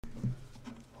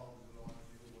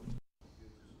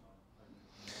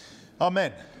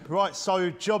Amen. Right, so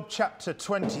Job chapter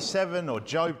 27 or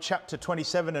Job chapter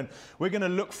 27, and we're going to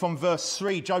look from verse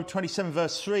 3, Job 27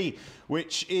 verse 3,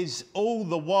 which is, all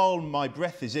the while my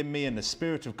breath is in me and the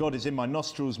Spirit of God is in my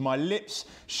nostrils, my lips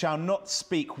shall not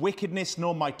speak wickedness,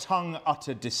 nor my tongue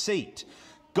utter deceit.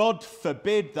 God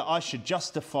forbid that I should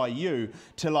justify you.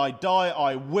 Till I die,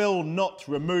 I will not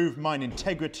remove mine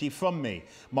integrity from me.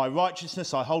 My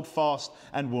righteousness I hold fast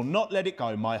and will not let it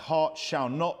go. My heart shall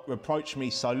not reproach me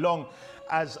so long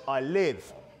as I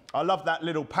live. I love that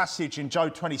little passage in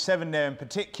Job 27 there, and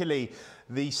particularly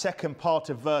the second part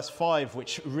of verse 5,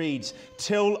 which reads,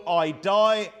 till I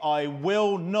die, I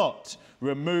will not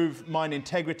remove mine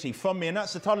integrity from me. And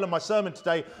that's the title of my sermon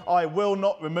today, I will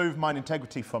not remove mine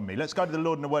integrity from me. Let's go to the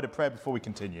Lord in a word of prayer before we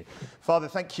continue. Father,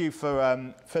 thank you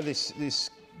for this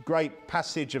great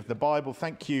passage of the Bible.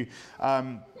 Thank you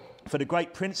for the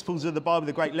great principles of the Bible,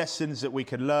 the great lessons that we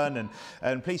can learn.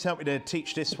 And please help me to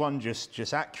teach this one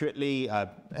just accurately.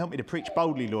 Help me to preach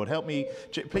boldly, Lord. Help me,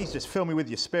 please just fill me with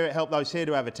your Spirit. Help those here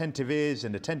to have attentive ears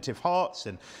and attentive hearts.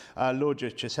 And Lord,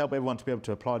 just help everyone to be able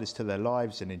to apply this to their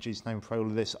lives. And in Jesus' name, pray all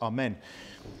of this. Amen.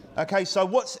 Okay, so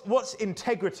what's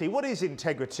integrity? What is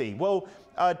integrity? Well,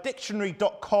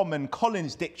 Dictionary.com and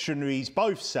Collins Dictionaries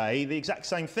both say the exact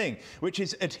same thing, which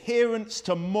is adherence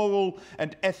to moral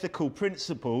and ethical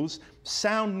principles,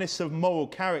 soundness of moral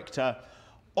character,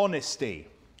 honesty.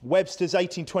 Webster's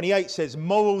 1828 says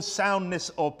moral soundness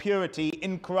or purity,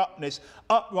 incorruptness,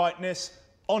 uprightness,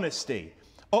 honesty.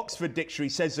 Oxford Dictionary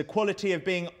says the quality of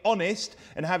being honest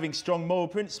and having strong moral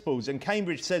principles. And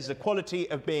Cambridge says the quality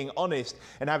of being honest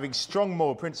and having strong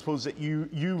moral principles that you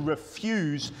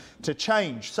refuse to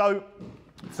change. So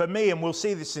for me, and we'll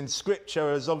see this in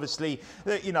Scripture, as obviously,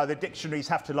 the dictionaries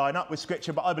have to line up with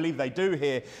Scripture, but I believe they do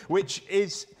here, which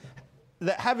is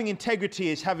that having integrity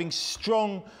is having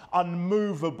strong,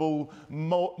 unmovable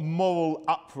moral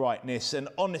uprightness, and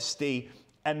honesty,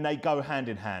 and they go hand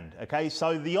in hand, okay?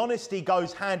 So the honesty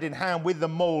goes hand in hand with the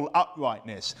moral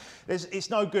uprightness.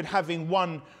 It's no good having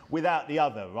one without the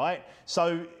other, right?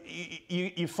 So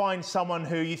you find someone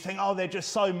who you think, oh, they're just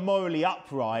so morally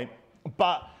upright,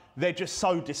 but they're just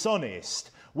so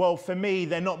dishonest. Well, for me,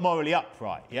 they're not morally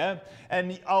upright, yeah?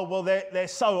 And, oh, well, they're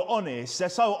so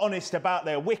honest about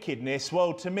their wickedness.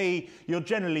 Well, to me, you'll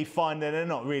generally find that they're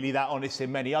not really that honest in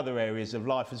many other areas of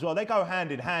life as well. They go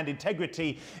hand in hand.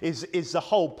 Integrity is the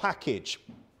whole package.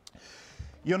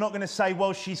 You're not going to say,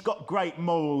 well, she's got great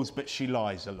morals, but she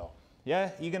lies a lot.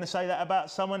 Yeah, you're going to say that about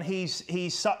someone? He's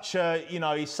such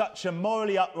a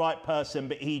morally upright person,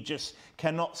 but he just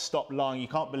cannot stop lying. You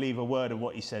can't believe a word of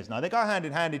what he says. No, they go hand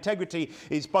in hand. Integrity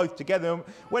is both together.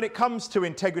 When it comes to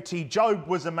integrity, Job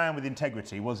was a man with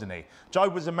integrity, wasn't he?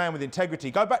 Job was a man with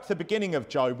integrity. Go back to the beginning of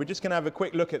Job. We're just going to have a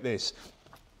quick look at this.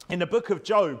 In the book of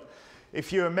Job,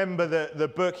 if you remember the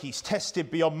book, he's tested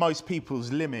beyond most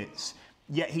people's limits,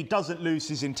 yet he doesn't lose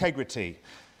his integrity.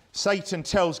 Satan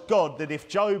tells God that if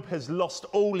Job has lost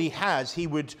all he has, he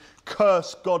would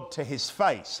curse God to his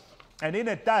face. And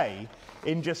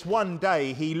in just one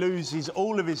day, he loses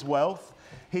all of his wealth,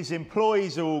 his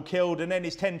employees are all killed, and then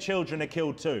his 10 children are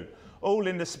killed too. All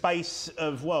in the space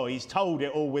of, well, he's told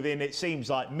it all within, it seems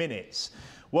like, minutes.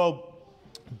 Well,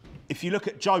 if you look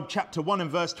at Job chapter 1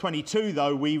 and verse 22,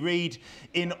 though, we read,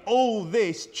 in all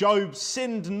this, Job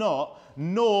sinned not,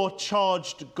 nor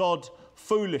charged God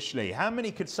foolishly. How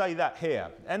many could say that here?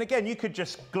 And again, you could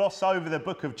just gloss over the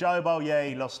book of Job. Oh yeah,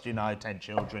 he lost, 10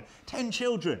 children. 10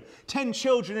 children. 10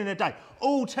 children in a day.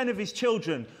 All 10 of his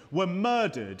children were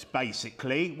murdered,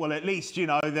 basically. Well, at least,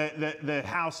 the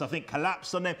house, I think,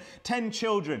 collapsed on them. 10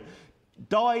 children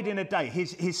died in a day.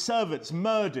 His servants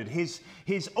murdered.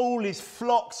 All his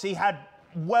flocks, he had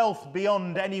wealth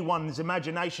beyond anyone's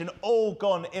imagination, all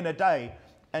gone in a day.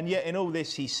 And yet in all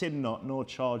this, he sinned not, nor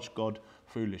charged God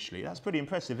foolishly. That's pretty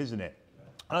impressive, isn't it?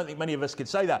 I don't think many of us could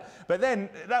say that. But then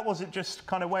that wasn't just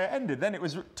kind of where it ended. Then it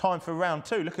was time for round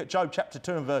 2. Look at Job chapter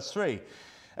 2 and verse 3.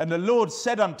 And the Lord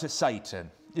said unto Satan,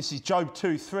 this is Job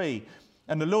 2:3.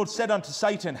 And the Lord said unto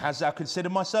Satan, hast thou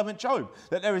considered my servant Job,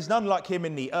 that there is none like him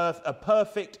in the earth, a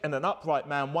perfect and an upright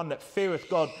man, one that feareth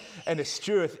God and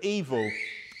escheweth evil,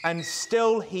 and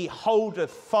still he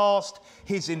holdeth fast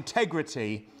his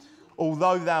integrity,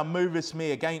 although thou movest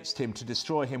me against him to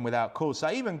destroy him without cause. So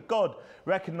even God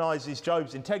recognizes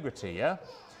Job's integrity, yeah?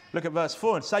 Look at verse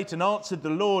 4. And Satan answered the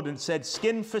Lord and said,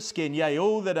 skin for skin, yea,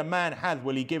 all that a man hath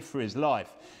will he give for his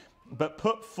life. But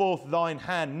put forth thine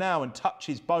hand now and touch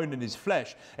his bone and his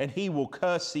flesh, and he will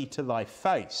curse thee to thy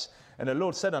face. And the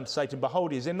Lord said unto Satan,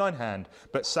 behold, he is in thine hand,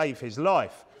 but save his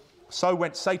life. So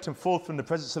went Satan forth from the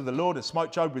presence of the Lord and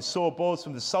smote Job with sore bores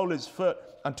from the sole of his foot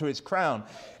unto his crown.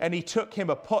 And he took him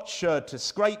a potsherd to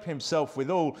scrape himself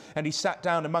withal, and he sat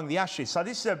down among the ashes. So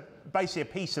this is basically a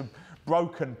piece of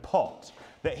broken pot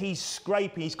that he's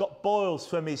scraping. He's got boils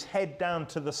from his head down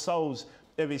to the soles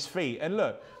of his feet. And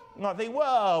look, I think,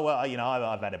 well, you know,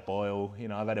 I've had a boil. You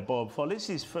know, I've had a boil before. This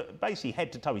is basically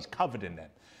head to toe. He's covered in them.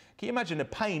 Can you imagine the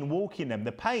pain walking them?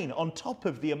 The pain on top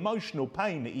of the emotional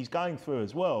pain that he's going through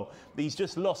as well. He's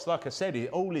just lost, like I said,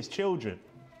 all his children,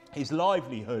 his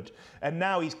livelihood, and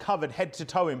now he's covered head to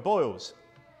toe in boils.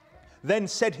 Then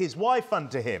said his wife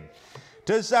unto him,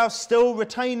 dost thou still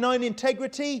retain thine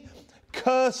integrity?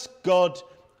 Curse God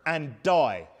and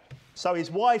die. So his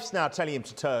wife's now telling him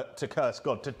to curse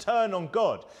God, to turn on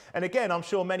God. And again, I'm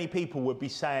sure many people would be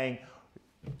saying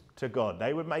to God,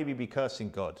 they would maybe be cursing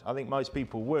God. I think most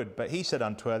people would. But he said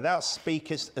unto her, thou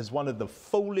speakest as one of the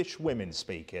foolish women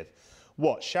speaketh.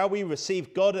 What, shall we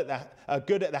receive good at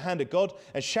the hand of God,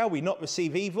 and shall we not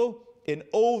receive evil? In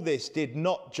all this did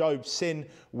not Job sin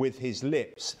with his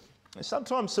lips. And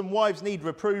sometimes some wives need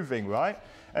reproving, right?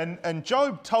 And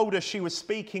Job told her she was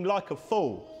speaking like a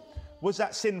fool. Was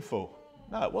that sinful?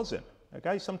 No, it wasn't.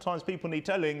 Okay, sometimes people need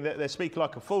telling that they speak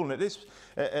like a fool. And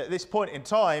at this point in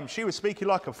time, she was speaking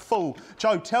like a fool.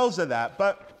 Job tells her that.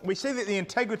 But we see that the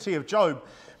integrity of Job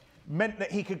meant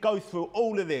that he could go through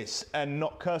all of this and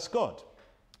not curse God.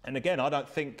 And again, I don't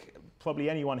think probably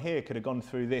anyone here could have gone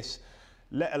through this,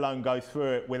 let alone go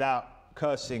through it without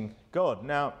cursing God.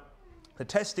 Now, the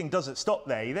testing doesn't stop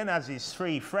there. He then has his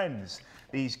three friends,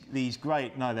 these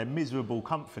great, no, they're miserable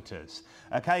comforters.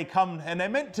 Okay, come, and they're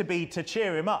meant to be to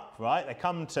cheer him up, right? They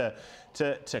come to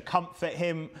comfort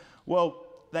him. Well,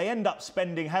 they end up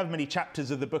spending how many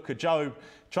chapters of the book of Job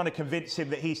trying to convince him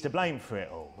that he's to blame for it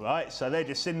all, right? So they're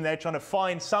just sitting there trying to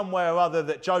find somewhere or other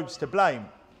that Job's to blame.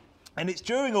 And it's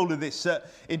during all of this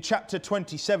that in chapter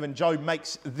 27, Job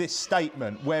makes this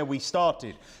statement where we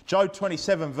started. Job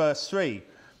 27, verse 3.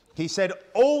 He said,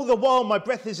 all the while my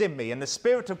breath is in me, and the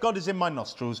Spirit of God is in my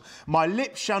nostrils. My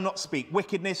lips shall not speak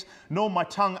wickedness, nor my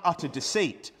tongue utter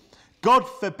deceit. God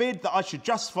forbid that I should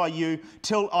justify you.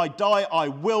 Till I die, I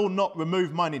will not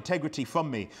remove mine integrity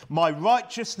from me. My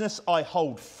righteousness I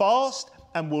hold fast,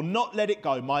 and will not let it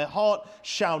go. My heart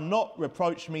shall not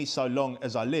reproach me so long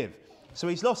as I live. So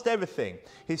he's lost everything.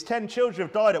 His 10 children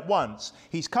have died at once.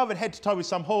 He's covered head to toe with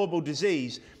some horrible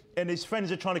disease. And his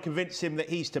friends are trying to convince him that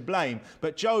he's to blame.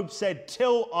 But Job said,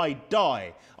 till I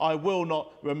die, I will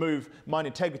not remove mine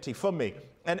integrity from me.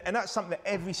 And that's something that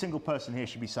every single person here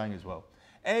should be saying as well.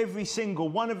 Every single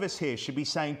one of us here should be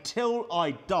saying, till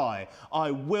I die, I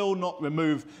will not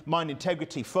remove mine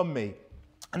integrity from me.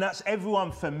 And that's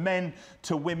everyone from men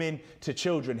to women to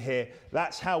children here.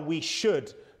 That's how we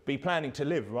should be planning to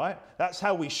live, right? That's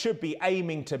how we should be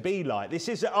aiming to be like. This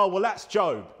isn't, oh, well, that's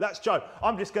Job. That's Job.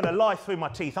 I'm just going to lie through my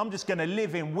teeth. I'm just going to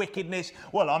live in wickedness.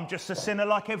 Well, I'm just a sinner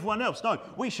like everyone else. No,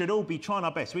 we should all be trying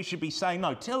our best. We should be saying,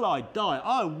 no, till I die,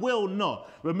 I will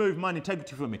not remove mine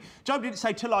integrity from me. Job didn't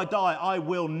say, till I die, I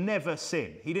will never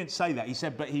sin. He didn't say that. He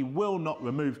said, but he will not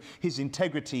remove his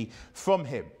integrity from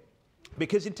him.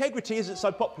 Because integrity isn't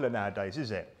so popular nowadays, is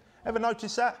it? Ever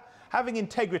notice that? Having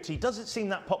integrity doesn't seem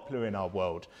that popular in our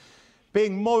world.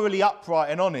 Being morally upright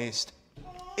and honest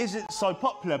isn't so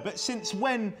popular. But since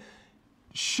when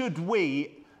should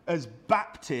we, as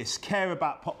Baptists, care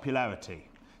about popularity?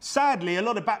 Sadly, a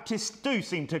lot of Baptists do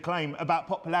seem to claim about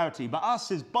popularity. But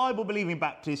us, as Bible-believing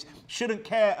Baptists, shouldn't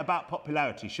care about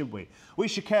popularity, should we? We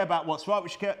should care about what's right. We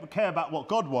should care about what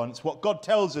God wants, what God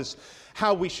tells us,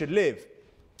 how we should live.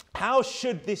 How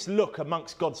should this look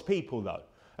amongst God's people, though?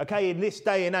 Okay, in this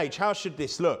day and age, how should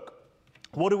this look?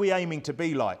 What are we aiming to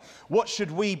be like? What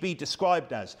should we be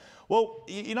described as? Well,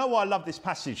 you know why I love this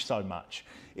passage so much?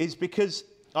 Is because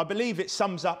I believe it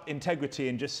sums up integrity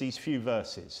in just these few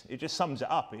verses. It just sums it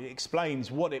up. It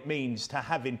explains what it means to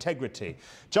have integrity.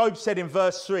 Job said in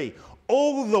verse 3,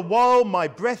 all the while my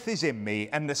breath is in me,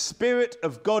 and the Spirit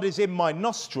of God is in my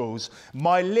nostrils,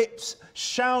 my lips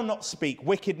shall not speak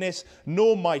wickedness,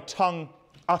 nor my tongue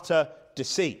utter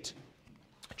deceit.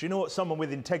 Do you know what someone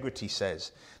with integrity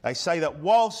says? They say that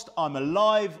whilst I'm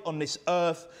alive on this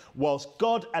earth, whilst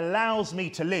God allows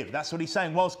me to live, that's what he's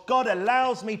saying, whilst God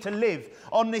allows me to live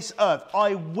on this earth,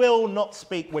 I will not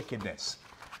speak wickedness.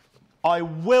 I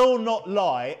will not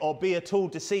lie or be at all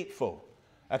deceitful.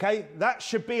 Okay, that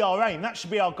should be our aim. That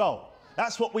should be our goal.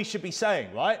 That's what we should be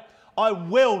saying, right? I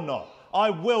will not.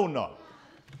 I will not.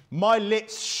 My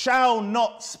lips shall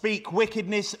not speak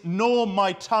wickedness, nor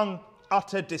my tongue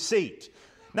utter deceit.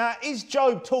 Now, is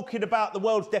Job talking about the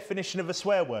world's definition of a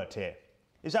swear word here?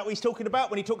 Is that what he's talking about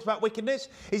when he talks about wickedness?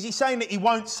 Is he saying that he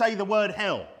won't say the word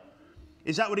hell?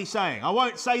 Is that what he's saying? I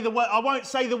won't say the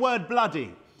word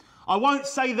bloody. I won't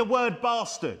say the word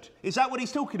bastard. Is that what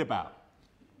he's talking about?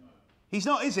 He's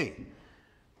not, is he?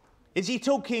 Is he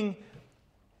talking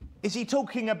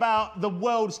about the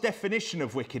world's definition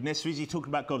of wickedness, or is he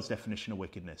talking about God's definition of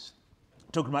wickedness?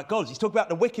 Talking about God's. He's talking about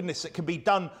the wickedness that can be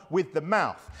done with the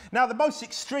mouth. Now, the most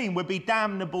extreme would be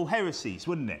damnable heresies,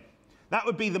 wouldn't it? That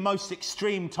would be the most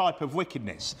extreme type of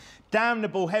wickedness.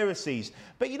 Damnable heresies.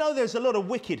 But you know, there's a lot of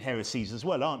wicked heresies as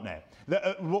well, aren't there? That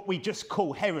are what we just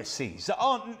call heresies.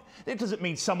 It doesn't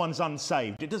mean someone's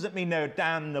unsaved. It doesn't mean they're a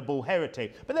damnable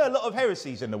heretic. But there are a lot of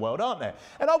heresies in the world, aren't there?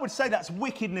 And I would say that's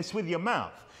wickedness with your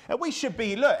mouth. And we should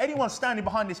be, look, anyone standing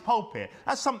behind this pulpit,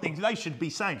 that's something they should be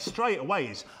saying straight away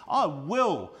is,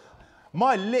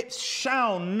 my lips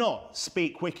shall not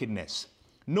speak wickedness,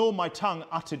 nor my tongue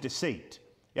utter deceit.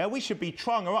 Yeah, we should be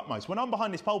trying our utmost. When I'm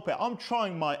behind this pulpit, I'm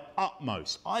trying my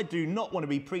utmost. I do not want to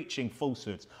be preaching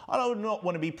falsehoods. I do not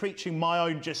want to be preaching my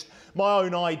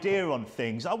own idea on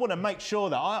things. I want to make sure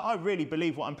that I really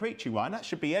believe what I'm preaching, right? And that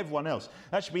should be everyone else.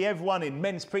 That should be everyone in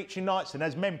men's preaching nights, and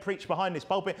as men preach behind this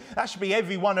pulpit, that should be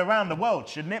everyone around the world,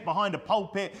 shouldn't it? Behind a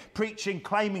pulpit, preaching,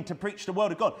 claiming to preach the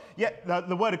word of God. Yet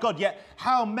the word of God. Yet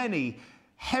how many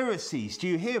heresies do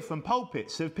you hear from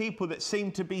pulpits of people that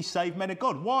seem to be saved men of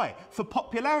God? Why? For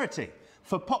popularity.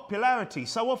 For popularity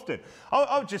so often.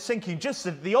 I was just thinking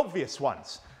just the obvious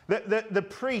ones. The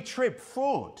pre-trib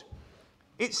fraud.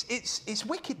 It's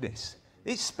wickedness.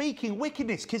 It's speaking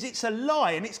wickedness because it's a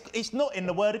lie and it's not in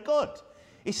the word of God.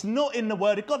 It's not in the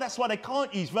word of God. That's why they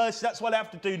can't use verses. That's why they have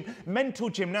to do mental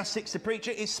gymnastics to preach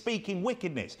it. It's speaking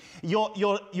wickedness.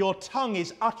 Your tongue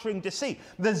is uttering deceit.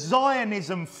 The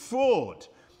Zionism fraud.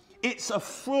 It's a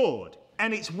fraud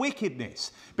and it's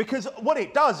wickedness. Because what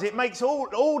it does, it makes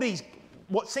all these,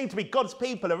 what seem to be God's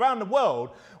people around the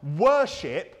world,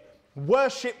 worship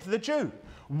the Jew.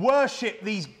 Worship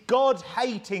these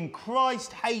God-hating,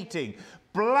 Christ-hating,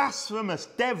 blasphemous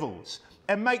devils.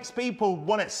 And makes people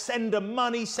want to send them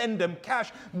money, send them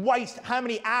cash, waste how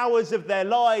many hours of their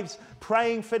lives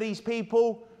praying for these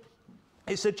people.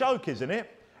 It's a joke, isn't it?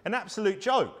 An absolute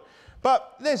joke.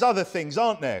 But there's other things,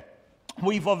 aren't there?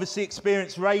 We've obviously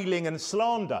experienced railing and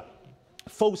slander,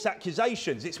 false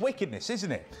accusations. It's wickedness,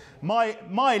 isn't it?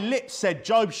 My lips, said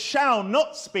Job, shall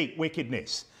not speak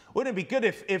wickedness. Wouldn't it be good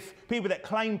if people that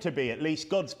claim to be at least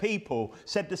God's people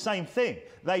said the same thing?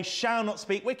 They shall not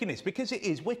speak wickedness, because it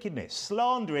is wickedness.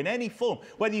 Slander in any form,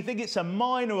 whether you think it's a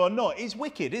minor or not, is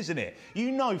wicked, isn't it?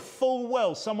 You know full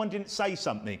well someone didn't say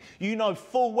something. You know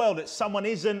full well that someone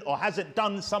isn't or hasn't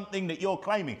done something that you're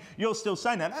claiming. You're still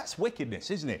saying that. That's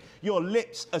wickedness, isn't it? Your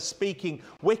lips are speaking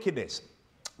wickedness.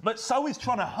 But so is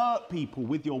trying to hurt people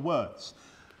with your words.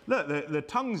 Look, the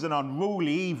tongue's an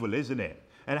unruly evil, isn't it?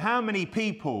 And how many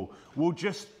people will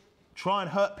just try and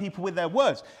hurt people with their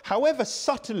words? However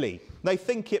subtly they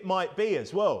think it might be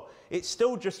as well, it's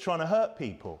still just trying to hurt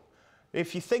people.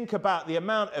 If you think about the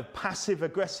amount of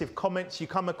passive-aggressive comments you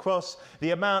come across,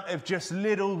 the amount of just a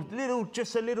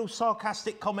little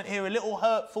sarcastic comment here, a little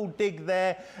hurtful dig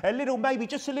there, maybe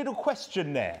just a little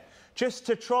question there, just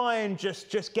to try and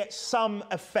just get some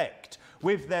effect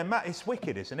with their mouth. It's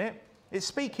wicked, isn't it? It's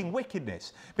speaking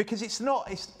wickedness, because it's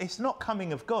not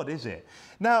coming of God, is it?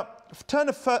 Now, turn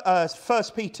to 1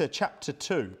 Peter chapter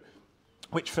 2,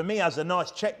 which for me has a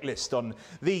nice checklist on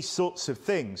these sorts of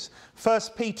things. 1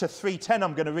 Peter 3:10,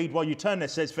 I'm going to read while you turn there,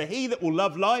 says, "For he that will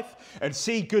love life and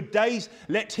see good days,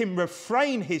 let him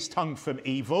refrain his tongue from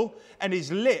evil, and his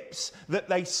lips that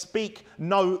they speak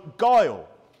no guile."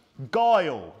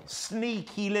 Guile,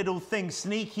 sneaky little things,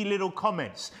 sneaky little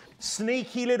comments,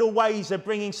 sneaky little ways of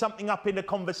bringing something up in a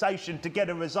conversation to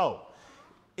get a result.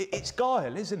 It's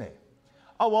guile, isn't it?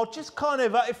 Oh, I'll just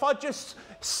if I just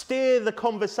steer the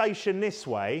conversation this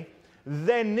way,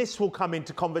 then this will come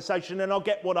into conversation and I'll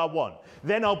get what I want.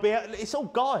 Then it's all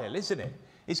guile, isn't it?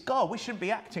 It's guile. We shouldn't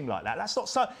be acting like that. That's not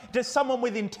so. Does someone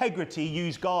with integrity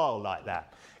use guile like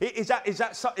that? Is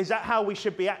that how we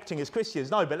should be acting as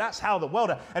Christians? No, but that's how the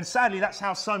world, and sadly that's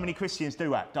how so many Christians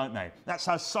do act, don't they? That's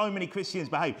how so many Christians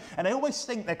behave. And they always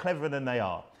think they're cleverer than they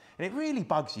are. And it really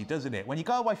bugs you, doesn't it? When you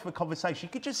go away from a conversation,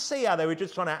 you could just see how they were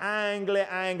just trying to angle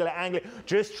it,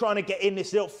 just trying to get in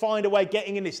this little, find a way,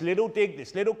 getting in this little dig,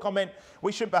 this little comment.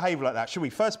 We shouldn't behave like that, should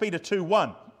we? 1 Peter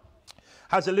 2:1.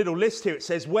 Has a little list here. It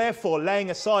says, "Wherefore,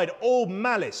 laying aside all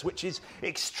malice, which is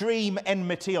extreme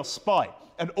enmity or spite,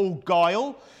 and all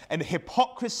guile, and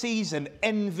hypocrisies, and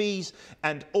envies,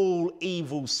 and all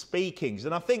evil speakings."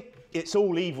 And I think it's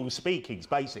all evil speakings,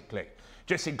 basically.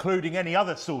 just including any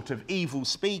other sort of evil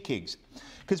speakings.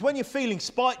 Because when you're feeling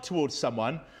spite towards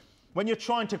someone, when you're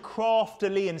trying to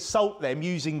craftily insult them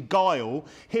using guile,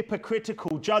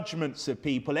 hypocritical judgments of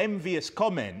people, envious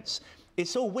comments,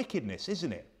 it's all wickedness,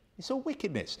 isn't it? It's all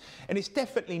wickedness. And it's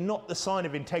definitely not the sign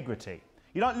of integrity.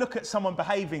 You don't look at someone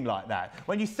behaving like that.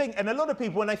 When you think, and a lot of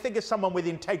people, when they think of someone with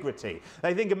integrity,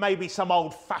 they think of maybe some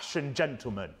old-fashioned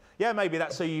gentleman. Yeah, maybe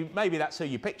that's who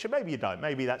you picture. Maybe you don't.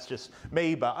 Maybe that's just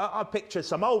me. But I picture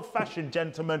some old-fashioned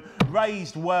gentleman,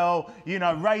 raised well, you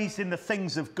know, raised in the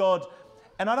things of God.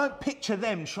 And I don't picture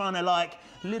them trying to like,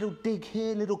 little dig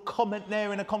here, little comment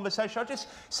there in a conversation. I just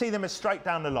see them as straight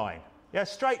down the line. Yeah,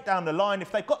 straight down the line.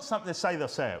 If they've got something to say, they'll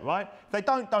say it, right? If they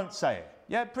don't say it.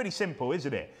 Yeah, pretty simple,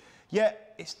 isn't it? Yeah,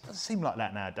 it doesn't seem like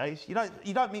that nowadays. You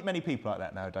don't meet many people like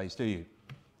that nowadays, do you?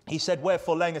 He said,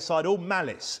 wherefore laying aside all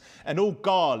malice and all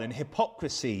guile and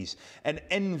hypocrisies and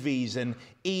envies and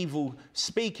evil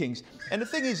speakings. And the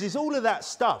thing is all of that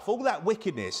stuff, all that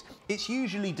wickedness, it's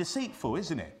usually deceitful,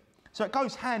 isn't it? So it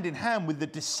goes hand in hand with the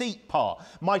deceit part.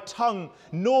 My tongue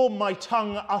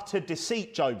utter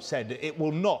deceit, Job said. It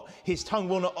will not. His tongue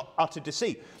will not utter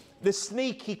deceit. The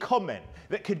sneaky comment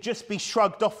that could just be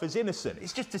shrugged off as innocent.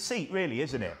 It's just deceit, really,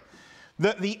 isn't it?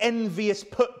 The envious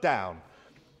put down,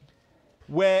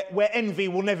 where envy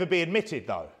will never be admitted,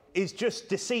 though, is just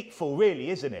deceitful,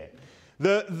 really, isn't it?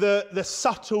 The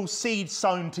subtle seed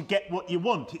sown to get what you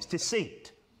want, it's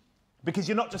deceit. Because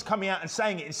you're not just coming out and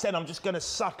saying it. Instead, I'm just going to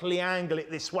subtly angle it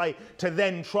this way to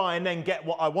then try and then get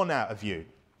what I want out of you.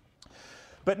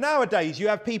 But nowadays, you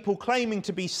have people claiming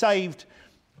to be saved,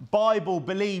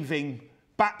 Bible-believing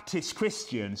Baptist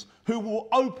Christians who will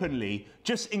openly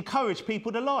just encourage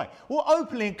people to lie. Will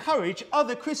openly encourage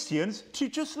other Christians to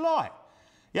just lie.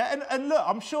 Yeah, and look,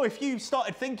 I'm sure if you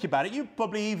started thinking about it, you'd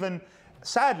probably even,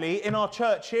 sadly, in our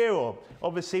church here, or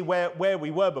obviously where we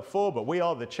were before, but we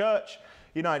are the church,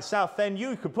 you know, in Southend,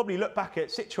 you could probably look back at a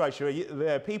situation where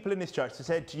there are people in this church that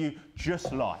said to you,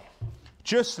 just lie.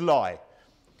 Just lie.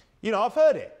 You know, I've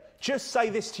heard it. Just say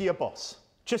this to your boss.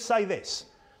 Just say this.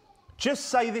 Just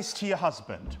say this to your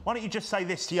husband. Why don't you just say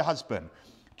this to your husband?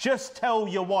 Just tell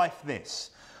your wife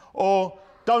this. Or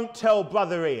don't tell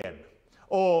brother Ian.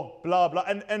 Or blah, blah.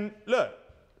 And look,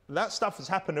 that stuff has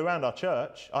happened around our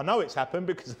church. I know it's happened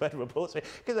because I've heard reports,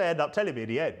 because they end up telling me in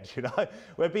the end, you know,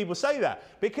 where people say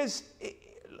that. Because,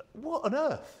 what on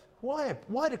earth? Why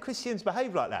do Christians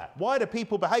behave like that? Why do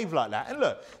people behave like that? And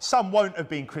look, some won't have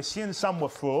been Christians, some were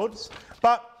frauds.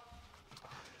 But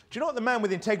do you know what the man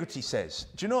with integrity says?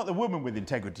 Do you know what the woman with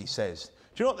integrity says?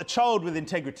 Do you know what the child with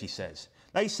integrity says?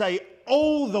 They say,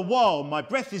 all the while my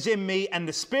breath is in me and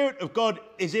the Spirit of God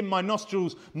is in my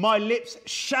nostrils, my lips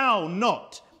shall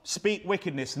not speak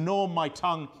wickedness, nor my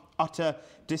tongue utter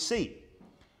deceit.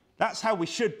 That's how we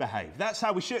should behave. That's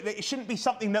how we should. It shouldn't be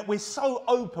something that we're so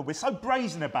open, we're so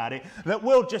brazen about it, that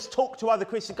we'll just talk to other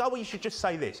Christians, go, well, you should just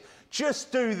say this.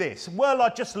 Just do this. Well, I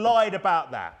just lied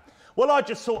about that. Well, I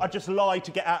just thought I'd just lie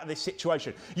to get out of this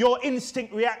situation. Your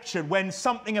instinct reaction when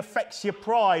something affects your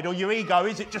pride or your ego,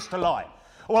 is it just to lie?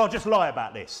 Well, I'll just lie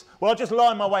about this. Well, I'll just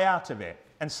lie my way out of it.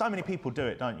 And so many people do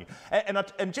it, don't you?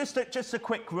 And just a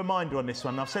quick reminder on this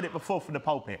one, I've said it before from the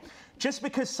pulpit. Just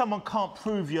because someone can't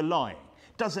prove you're lying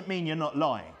doesn't mean you're not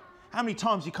lying. How many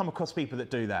times do you come across people that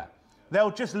do that?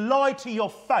 They'll just lie to your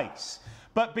face,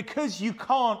 but because you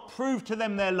can't prove to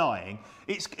them they're lying,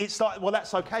 it's like, well,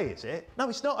 that's okay, is it? No,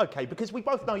 it's not okay, because we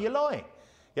both know you're lying.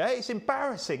 Yeah, it's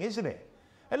embarrassing, isn't it?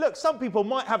 And look, some people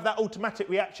might have that automatic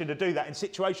reaction to do that in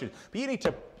situations, but you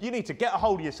need to get a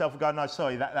hold of yourself and go, no,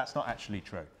 sorry, that's not actually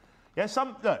true. Yeah, it's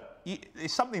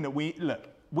something that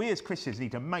we as Christians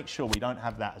need to make sure we don't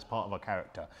have that as part of our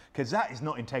character, because that is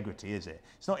not integrity, is it?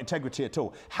 It's not integrity at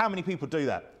all. How many people do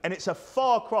that? And it's a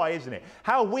far cry, isn't it?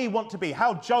 How we want to be,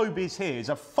 how Job is here, is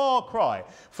a far cry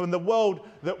from the world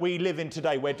that we live in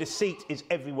today, where deceit is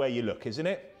everywhere you look, isn't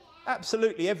it?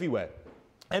 Absolutely everywhere.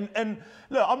 And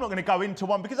look, I'm not going to go into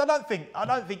one, because I don't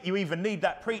think you even need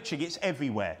that preaching. It's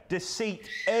everywhere. Deceit,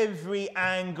 every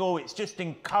angle. It's just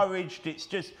encouraged. It's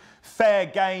just fair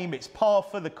game. It's par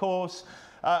for the course.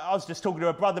 I was just talking to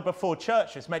a brother before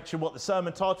church. Just mentioned what the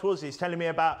sermon title was. He's telling me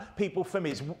about people from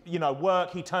his,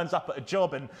 work. He turns up at a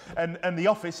job, and the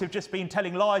office have just been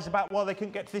telling lies about why they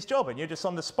couldn't get to this job. And you're just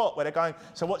on the spot where they're going,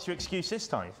 so what's your excuse this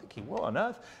time? You're thinking, what on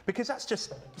earth? Because that's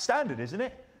just standard, isn't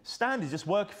it? Standard, just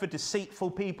working for deceitful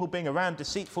people, being around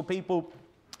deceitful people,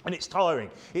 and it's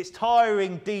tiring. It's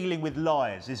tiring dealing with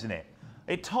liars, isn't it?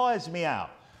 It tires me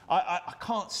out. I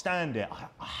can't stand it.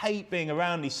 I hate being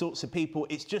around these sorts of people.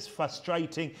 It's just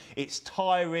frustrating. It's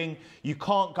tiring. You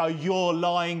can't go, you're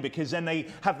lying, because then they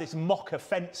have this mock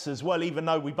offence as well, even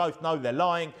though we both know they're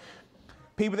lying.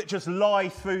 People that just lie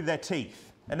through their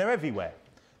teeth. And they're everywhere.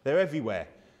 They're everywhere.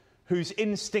 Whose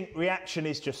instinct reaction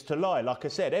is just to lie. Like I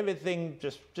said, everything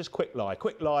just quick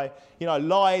lie. You know,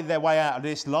 lie their way out of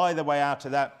this, lie their way out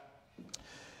of that.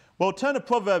 Well, turn to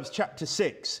Proverbs chapter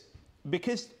 6.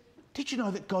 Because did you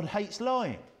know that God hates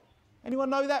lying? Anyone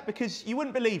know that? Because you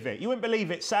wouldn't believe it. You wouldn't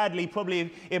believe it, sadly,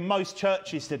 probably in most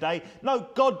churches today. No,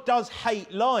 God does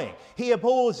hate lying. He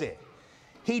abhors it.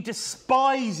 He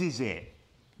despises it.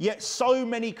 Yet so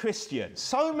many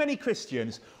Christians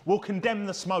will condemn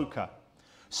the smoker.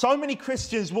 So many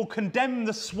Christians will condemn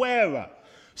the swearer.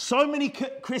 So many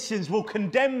Christians will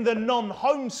condemn the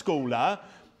non-homeschooler.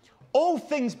 All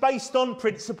things based on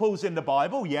principles in the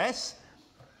Bible, yes.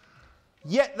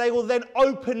 Yet they will then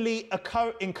openly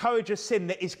encourage a sin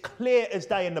that is clear as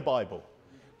day in the Bible.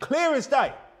 Clear as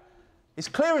day. It's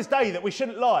clear as day that we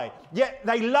shouldn't lie. Yet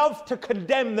they love to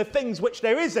condemn the things which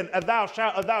there isn't a thou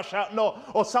shalt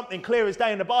not, or something clear as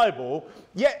day in the Bible.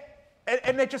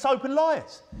 And they're just open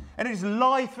liars. And it is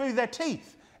lie through their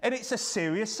teeth. And it's a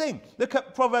serious thing. Look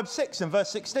at Proverbs 6 and verse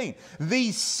 16.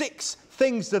 These 6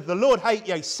 things that the Lord hate,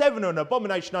 yea, 7 are an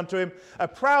abomination unto him: a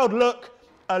proud look,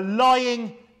 a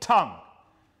lying tongue.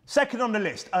 Second on the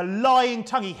list, a lying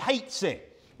tongue. He hates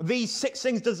it. These 6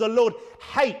 things does the Lord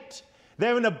hate.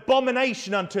 They're an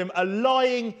abomination unto him: a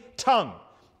lying tongue,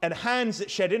 and hands that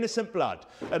shed innocent blood,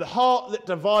 and heart that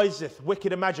deviseth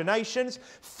wicked imaginations,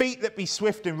 feet that be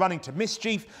swift in running to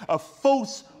mischief, a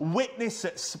false witness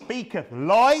that speaketh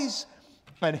lies,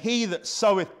 and he that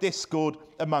soweth discord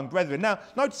among brethren. Now,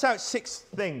 notice how it's 6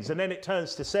 things, and then it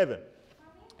turns to 7.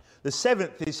 The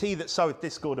 7th is he that soweth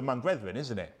discord among brethren,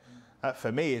 isn't it? That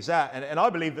for me is that. And I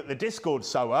believe that the discord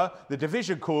sower, the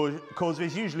division causer,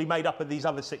 is usually made up of these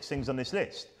other 6 things on this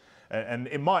list. And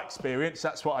in my experience,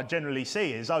 that's what I generally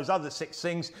see, is those other 6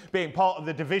 things being part of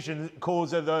the division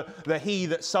causer, the he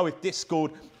that soweth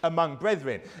discord among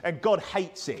brethren. And God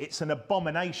hates it. It's an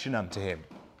abomination unto him.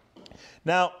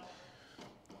 Now,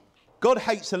 God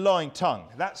hates a lying tongue.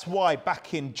 That's why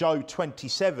back in Job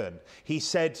 27, he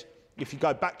said, if you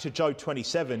go back to Job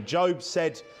 27, Job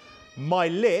said, my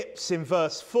lips, in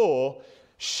verse 4,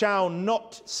 shall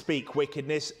not speak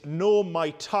wickedness, nor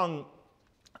my tongue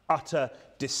utter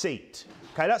deceit.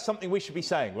 Okay, that's something we should be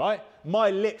saying, right? My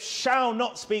lips shall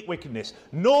not speak wickedness,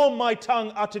 nor my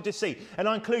tongue utter deceit. And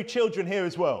I include children here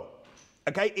as well.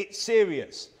 Okay, it's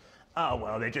serious. Oh,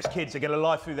 well, they're just kids. They're going to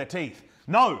lie through their teeth.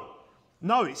 No,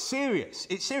 it's serious.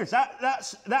 It's serious.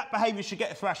 That behaviour should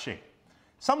get a thrashing.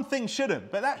 Some things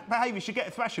shouldn't, but that behaviour should get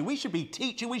a thrashing. We should be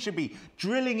teaching, we should be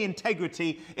drilling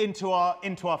integrity into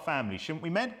our family, shouldn't we,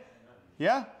 men?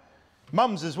 Yeah?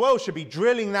 Mums as well should be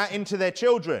drilling that into their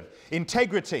children.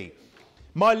 Integrity.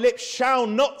 My lips shall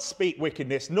not speak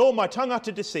wickedness, nor my tongue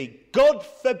utter deceit. God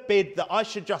forbid that I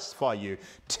should justify you.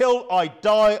 Till I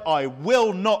die, I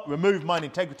will not remove mine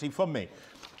integrity from me.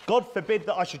 God forbid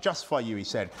that I should justify you, he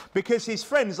said. Because his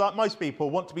friends, like most people,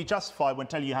 want to be justified when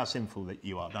telling you how sinful that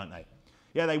you are, don't they?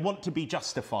 Yeah, they want to be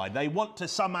justified. They want to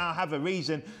somehow have a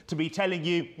reason to be telling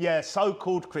you, yeah,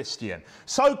 so-called Christian.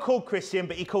 So-called Christian,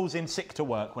 but he calls in sick to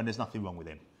work when there's nothing wrong with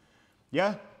him.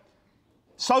 Yeah?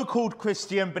 So-called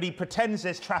Christian, but he pretends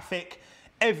there's traffic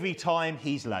every time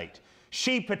he's late.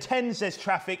 She pretends there's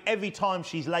traffic every time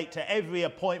she's late to every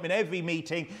appointment, every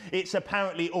meeting. It's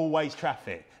apparently always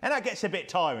traffic. And that gets a bit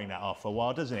tiring that after a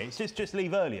while, doesn't it? It's just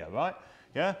leave earlier, right?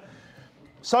 Yeah?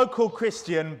 So-called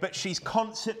Christian, but she's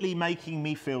constantly making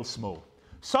me feel small.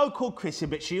 So-called Christian,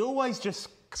 but she always just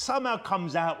somehow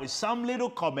comes out with some little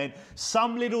comment,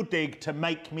 some little dig to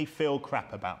make me feel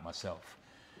crap about myself.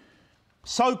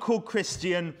 So-called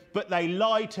Christian, but they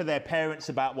lie to their parents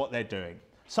about what they're doing.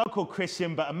 So-called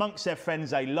Christian, but amongst their friends,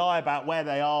 they lie about where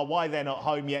they are, why they're not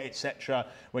home yet, etc.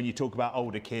 When you talk about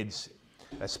older kids,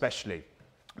 especially.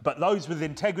 But those with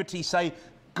integrity say,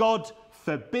 God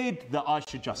forbid that I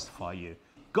should justify you.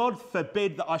 God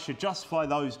forbid that I should justify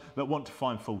those that want to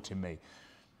find fault in me.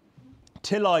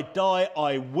 Till I die,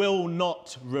 I will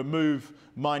not remove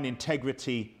mine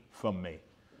integrity from me.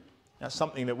 That's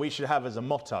something that we should have as a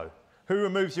motto. Who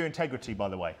removes your integrity, by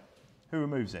the way? Who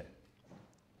removes it?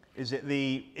 Is it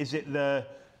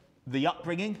the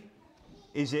upbringing?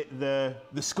 Is it the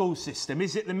school system?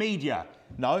 Is it the media?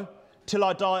 No. Till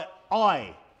I die,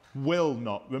 I will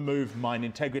not remove mine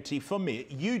integrity from me.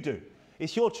 You do.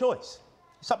 It's your choice.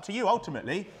 It's up to you,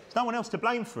 ultimately. There's no one else to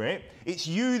blame for it. It's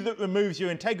you that removes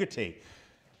your integrity.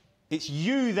 It's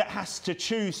you that has to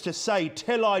choose to say,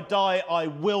 till I die, I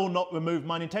will not remove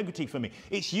mine integrity from me.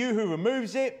 It's you who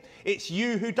removes it. It's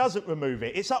you who doesn't remove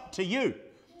it. It's up to you.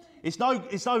 It's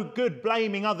no good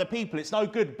blaming other people. It's no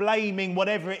good blaming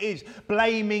whatever it is.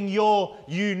 Blaming your,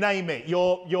 you name it,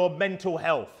 your mental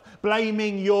health.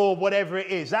 Blaming your whatever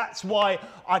it is. That's why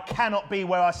I cannot be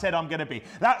where I said I'm going to be.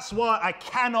 That's why I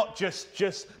cannot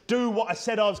just do what I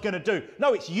said I was going to do.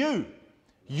 No, it's you.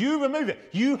 You remove it.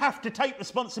 You have to take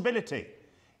responsibility.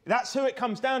 That's who it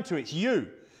comes down to. It's you.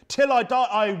 Till I die,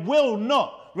 I will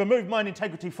not remove mine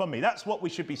integrity from me. That's what we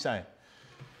should be saying.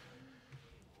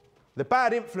 The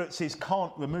bad influences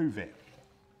can't remove it.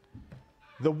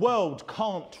 The world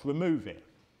can't remove it.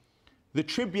 The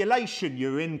tribulation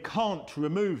you're in can't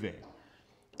remove it.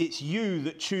 It's you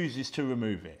that chooses to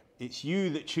remove it. It's you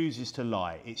that chooses to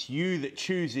lie. It's you that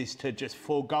chooses to just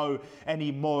forego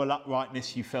any moral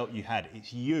uprightness you felt you had.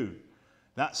 It's you.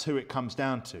 That's who it comes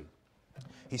down to.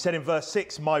 He said in verse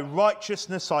 6, my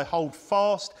righteousness I hold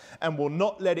fast and will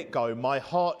not let it go. My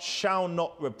heart shall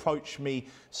not reproach me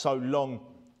so long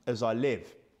as I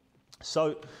live.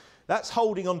 So that's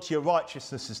holding on to your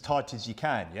righteousness as tight as you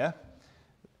can, yeah?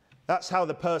 That's how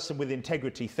the person with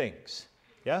integrity thinks,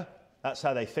 yeah? That's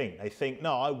how they think. They think,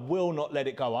 no, I will not let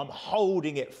it go. I'm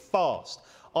holding it fast.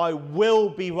 I will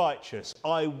be righteous.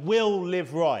 I will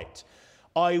live right.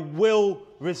 I will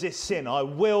resist sin. I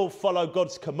will follow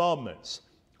God's commandments.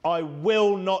 I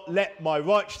will not let my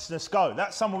righteousness go.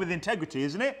 That's someone with integrity,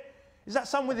 isn't it? Is that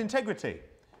someone with integrity?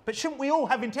 But shouldn't we all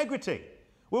have integrity?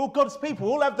 We're all God's people.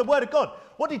 We all have the word of God.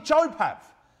 What did Job have?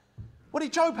 What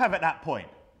did Job have at that point?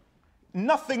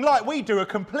 Nothing like we do, a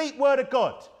complete word of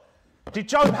God. Did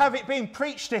Job have it being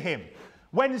preached to him?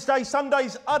 Wednesdays,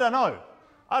 Sundays? I don't know.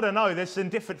 I don't know. There's some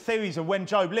different theories of when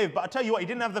Job lived. But I tell you what, he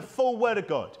didn't have the full word of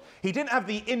God. He didn't have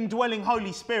the indwelling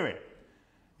Holy Spirit.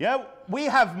 Yeah, we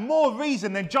have more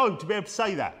reason than Job to be able to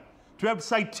say that. To be able to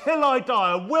say, till I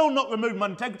die, I will not remove my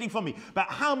integrity from me. But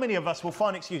how many of us will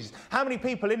find excuses? How many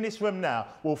people in this room now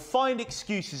will find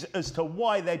excuses as to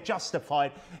why they're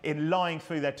justified in lying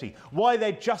through their teeth? Why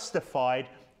they're justified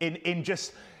in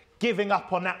just giving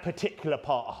up on that particular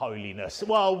part of holiness?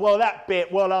 Well, that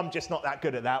bit, well, I'm just not that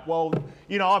good at that. Well,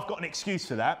 you know, I've got an excuse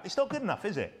for that. It's not good enough,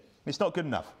 is it? It's not good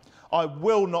enough. I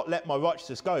will not let my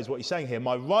righteousness go, is what he's saying here.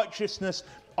 My righteousness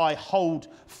I hold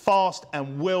fast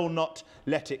and will not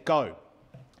let it go.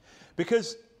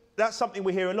 Because that's something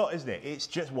we hear a lot, isn't it? It's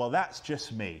just, well, that's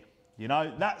just me. You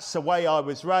know, that's the way I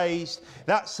was raised.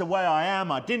 That's the way I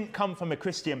am. I didn't come from a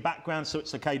Christian background, so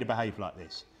it's okay to behave like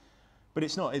this. But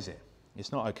it's not, is it?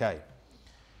 It's not okay.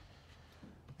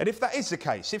 And if that is the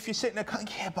case, if you're sitting there going,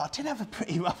 yeah, but I didn't have a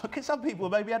pretty rough, because some people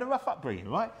maybe had a rough upbringing,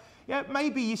 right? Yeah,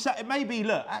 maybe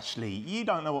look, actually, you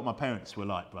don't know what my parents were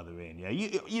like, Brother Ian. Yeah,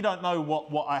 you don't know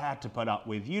what I had to put up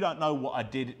with. You don't know what I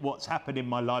did, what's happened in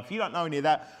my life. You don't know any of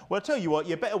that. Well, I'll tell you what,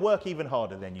 you better work even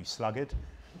harder then, you sluggard.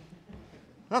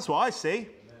 That's what I see.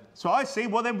 That's what I see.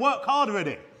 Well, then work harder at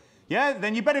it. Yeah,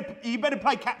 then you better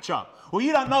play catch up. Well,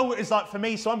 you don't know what it's like for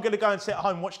me, so I'm going to go and sit at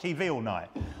home and watch TV all night.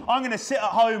 I'm going to sit at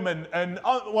home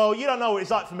well, you don't know what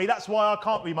it's like for me. That's why I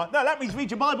can't read no, that means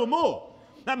read your Bible more.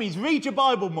 That means read your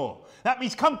Bible more. That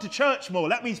means come to church more.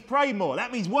 That means pray more.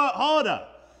 That means work harder.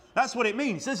 That's what it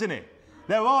means, doesn't it?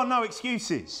 There are no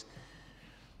excuses.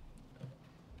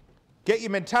 Get your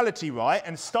mentality right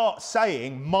and start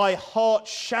saying, my heart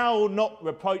shall not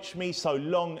reproach me so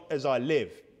long as I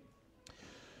live.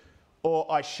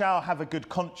 Or I shall have a good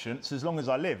conscience as long as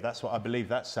I live. That's what I believe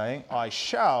that's saying. I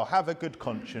shall have a good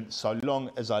conscience so long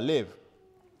as I live.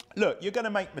 Look, you're going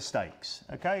to make mistakes,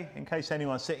 okay? In case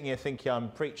anyone's sitting here thinking I'm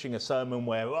preaching a sermon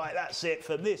where, right, that's it,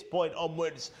 from this point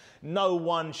onwards, no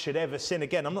one should ever sin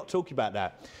again. I'm not talking about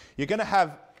that. You're going to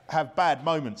have bad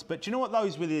moments, but do you know what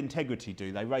those with integrity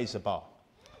do? They raise the bar.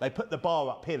 They put the bar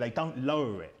up here. They don't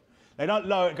lower it. They don't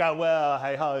lower it and go, well,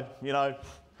 hey-ho, you know,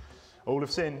 all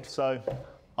have sinned, so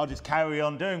I'll just carry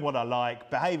on doing what I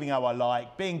like, behaving how I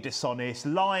like, being dishonest,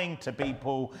 lying to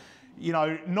people, you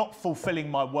know, not fulfilling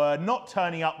my word, not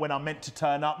turning up when I'm meant to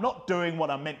turn up, not doing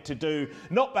what I'm meant to do,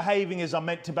 not behaving as I'm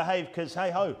meant to behave because,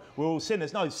 hey-ho, we're all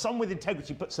sinners. No, someone with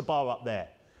integrity puts the bar up there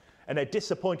and they're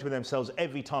disappointed with themselves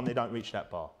every time they don't reach that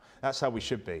bar. That's how we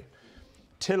should be.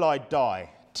 Till I die,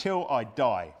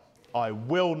 I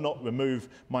will not remove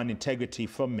mine integrity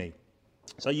from me.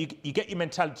 So you get your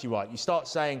mentality right. You start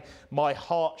saying, my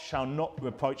heart shall not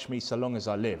reproach me so long as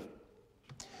I live.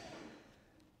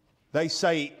 They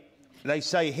say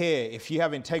here, if you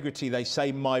have integrity, they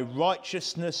say, my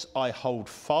righteousness I hold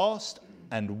fast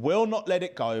and will not let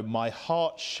it go. My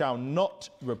heart shall not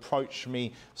reproach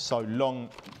me so long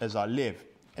as I live.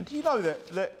 And do you know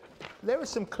that there are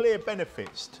some clear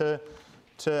benefits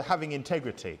to having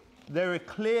integrity? There are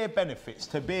clear benefits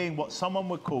to being what someone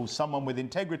would call someone with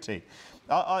integrity.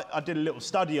 I did a little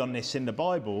study on this in the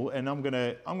Bible, and I'm going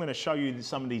to show you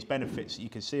some of these benefits that you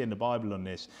can see in the Bible on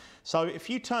this. So if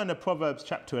you turn to Proverbs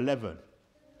chapter 11,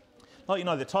 like you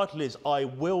know, the title is "I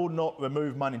will not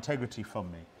remove mine integrity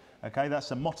from me." Okay,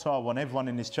 that's a motto I want everyone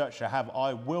in this church to have.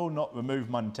 I will not remove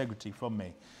mine integrity from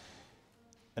me.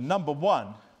 And number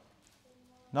one,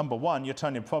 you're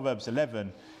turning to Proverbs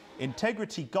 11.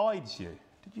 Integrity guides you.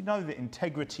 Did you know that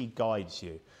integrity guides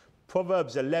you?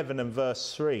 Proverbs 11 and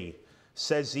verse 3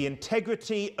 says, "The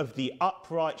integrity of the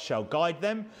upright shall guide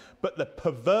them, but the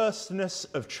perverseness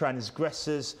of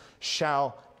transgressors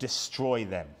shall destroy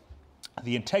them."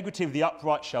 The integrity of the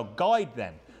upright shall guide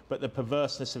them, but the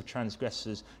perverseness of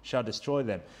transgressors shall destroy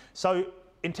them. So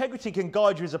integrity can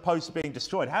guide you as opposed to being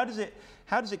destroyed. How does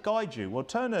it guide you? Well,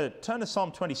 turn to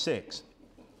Psalm 26.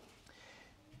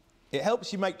 It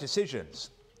helps you make decisions.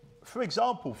 For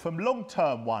example, from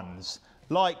long-term ones,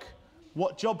 like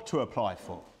what job to apply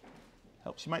for.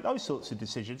 Helps you make those sorts of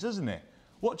decisions, doesn't it?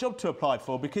 What job to apply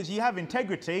for, because you have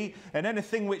integrity, and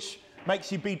anything which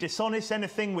makes you be dishonest,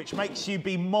 anything which makes you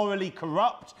be morally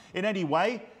corrupt in any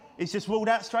way, is just ruled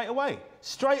out straight away.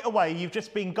 Straight away, you've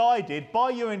just been guided by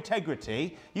your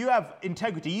integrity. You have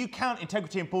integrity. You count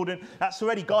integrity important. That's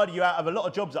already guided you out of a lot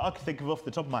of jobs that I can think of off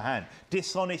the top of my hand.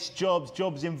 Dishonest jobs,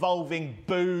 jobs involving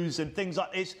booze and things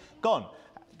like this. Gone.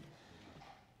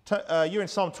 You're in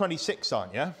Psalm 26,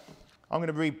 aren't you? I'm going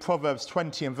to read Proverbs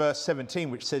 20 and verse 17,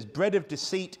 which says, "Bread of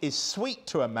deceit is sweet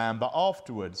to a man, but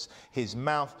afterwards his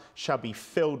mouth shall be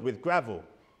filled with gravel."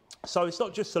 So it's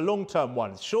not just the long-term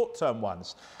ones, short-term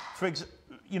ones.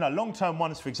 Long-term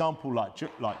ones, for example,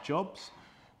 like jobs.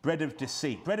 Bread of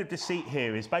deceit. Bread of deceit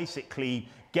here is basically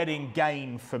getting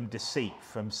gain from deceit,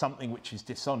 from something which is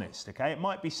dishonest, okay? It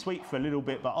might be sweet for a little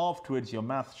bit, but afterwards your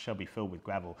mouth shall be filled with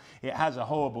gravel. It has a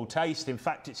horrible taste. In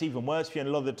fact, it's even worse for you, and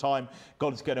a lot of the time,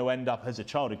 God's going to end up, as a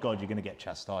child of God, you're going to get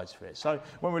chastised for it. So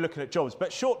when we're looking at jobs,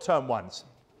 but short-term ones,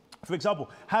 for example,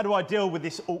 how do I deal with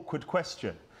this awkward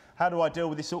question? How do I deal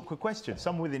with this awkward question?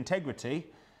 Someone with integrity,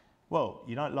 well,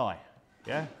 you don't lie,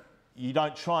 yeah? You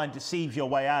don't try and deceive your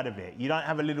way out of it. You don't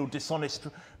have a little dishonest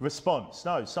response.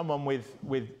 No, someone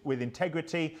with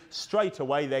integrity, straight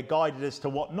away they're guided as to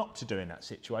what not to do in that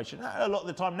situation. A lot of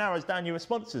the time narrows down your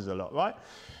responses a lot, right?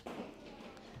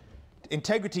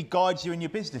 Integrity guides you in your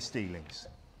business dealings.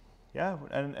 Yeah,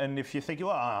 and if you're thinking,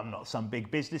 well, I'm not some big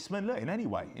businessman, look, in any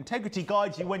way. Integrity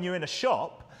guides you when you're in a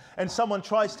shop and someone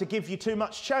tries to give you too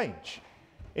much change.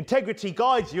 Integrity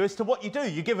guides you as to what you do.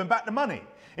 You give them back the money.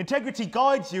 Integrity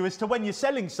guides you as to when you're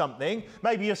selling something.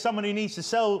 Maybe you're someone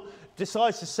who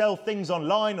decides to sell things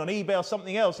online, on eBay or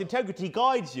something else. Integrity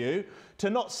guides you to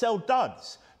not sell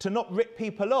duds, to not rip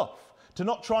people off, to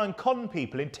not try and con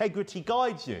people. Integrity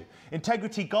guides you.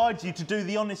 Integrity guides you to do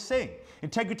the honest thing.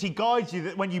 Integrity guides you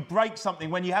that when you break something,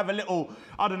 when you have a little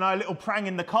prang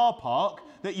in the car park,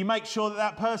 that you make sure that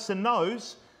that person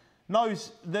knows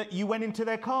that you went into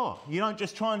their car. You don't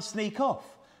just try and sneak off.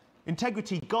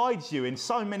 Integrity guides you in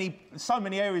so many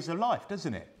areas of life,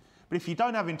 doesn't it? But if you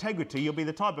don't have integrity, you'll be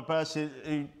the type of person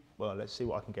who, well, let's see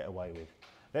what I can get away with.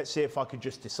 Let's see if I can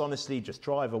just dishonestly just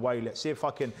drive away. Let's see if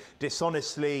I can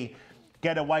dishonestly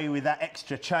get away with that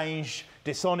extra change,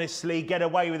 dishonestly get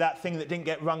away with that thing that didn't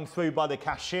get rung through by the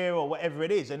cashier or whatever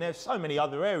it is. And there's so many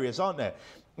other areas, aren't there?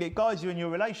 It guides you in your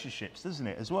relationships, doesn't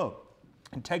it, as well?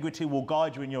 Integrity will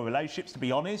guide you in your relationships, to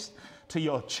be honest, to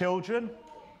your children.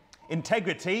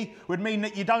 Integrity would mean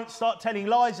that you don't start telling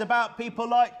lies about people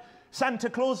like Santa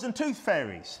Claus and tooth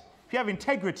fairies. If you have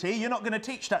integrity, you're not going to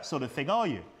teach that sort of thing, are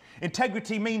you?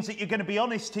 Integrity means that you're going to be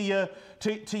honest to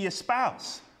your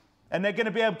spouse. And they're going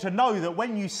to be able to know that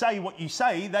when you say what you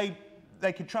say,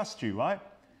 they can trust you, right?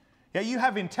 Yeah, you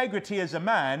have integrity as a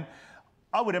man.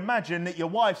 I would imagine that your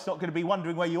wife's not going to be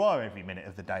wondering where you are every minute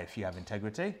of the day if you have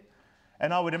integrity.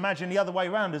 And I would imagine the other way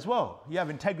around as well. You have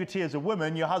integrity as a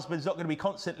woman, your husband's not going to be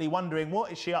constantly wondering,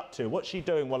 what is she up to? What's she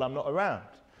doing while I'm not around?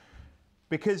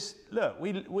 Because, look,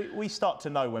 we start to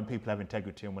know when people have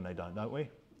integrity and when they don't we?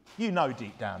 You know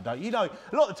deep down, don't you? You know,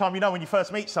 a lot of the time you know when you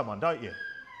first meet someone, don't you?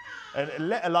 And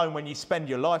let alone when you spend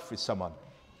your life with someone.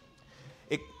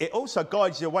 It also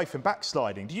guides you away from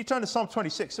backsliding. Did you turn to Psalm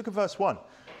 26? Look at verse 1.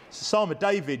 It's the Psalm of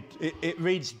David. It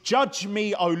reads, "Judge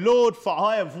me, O Lord, for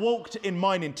I have walked in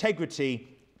mine integrity."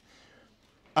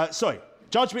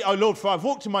 Judge me, O Lord, for I have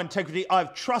walked in mine integrity. I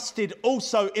have trusted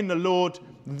also in the Lord.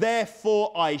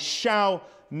 Therefore I shall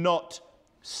not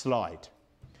slide.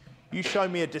 You show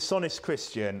me a dishonest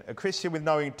Christian, a Christian with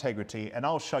no integrity, and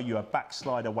I'll show you a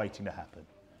backslider waiting to happen.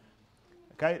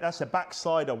 Okay, that's a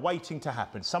backslider waiting to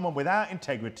happen. Someone without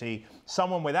integrity,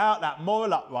 someone without that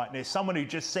moral uprightness, someone who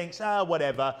just thinks,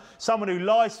 whatever, someone who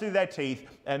lies through their teeth,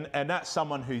 and that's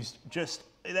someone who's just,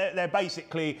 they're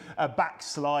basically a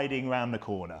backsliding round the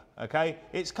corner. Okay,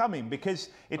 it's coming because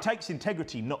it takes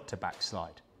integrity not to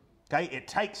backslide. Okay, it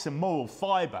takes some moral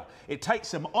fibre. It takes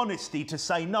some honesty to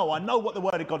say, no, I know what the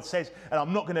Word of God says, and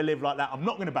I'm not going to live like that. I'm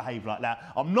not going to behave like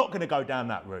that. I'm not going to go down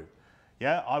that route.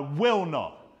 Yeah, I will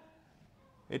not.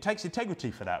 It takes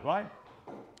integrity for that, right?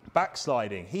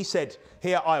 Backsliding. He said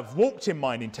here, I have walked in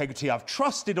mine integrity. I've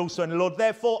trusted also in the Lord.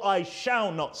 Therefore, I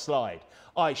shall not slide.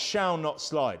 I shall not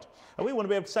slide. And we want to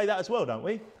be able to say that as well, don't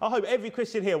we? I hope every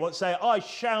Christian here wants to say, I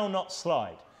shall not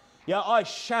slide. Yeah, I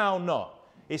shall not.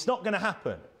 It's not going to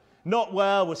happen. Not,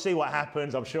 well, we'll see what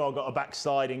happens. I'm sure I've got a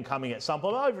backsliding coming at some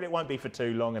point. Hopefully it won't be for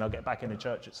too long and I'll get back in the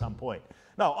church at some point.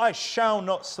 No, I shall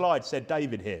not slide, said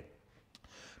David here.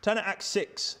 Turn to Acts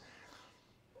 6.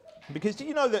 Because do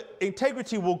you know that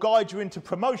integrity will guide you into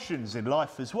promotions in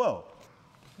life as well?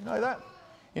 You know that?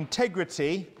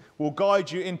 Integrity will guide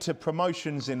you into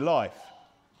promotions in life.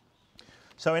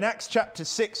 So in Acts chapter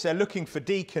 6, they're looking for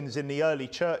deacons in the early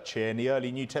church here, in the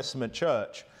early New Testament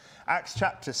church. Acts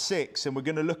chapter 6, and we're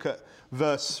going to look at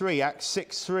verse 3, Acts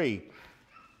 6:3.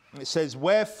 It says,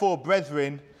 wherefore,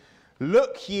 brethren,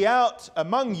 look ye out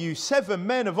among you 7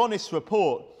 men of honest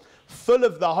report, full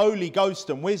of the Holy Ghost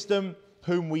and wisdom,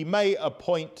 whom we may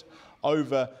appoint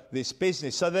over this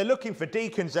business. So they're looking for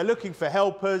deacons, they're looking for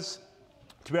helpers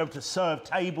to be able to serve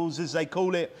tables, as they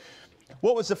call it.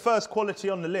 What was the first quality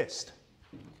on the list?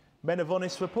 Men of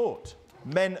honest report.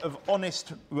 Men of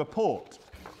honest report.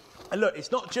 And look,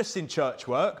 it's not just in church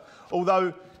work,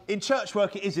 although in church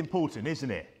work it is important, isn't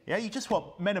it? Yeah, you just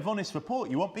want men of honest report.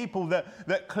 You want people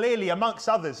that clearly, amongst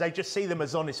others, they just see them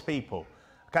as honest people.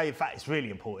 Okay, in fact, it's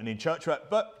really important in church work,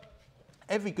 but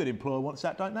every good employer wants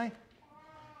that, don't they?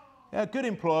 Yeah, a good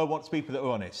employer wants people that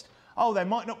are honest. Oh, they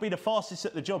might not be the fastest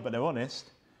at the job, but they're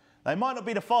honest. They might not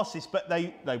be the fastest, but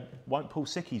they won't pull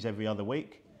sickies every other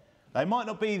week. They might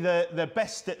not be the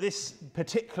best at this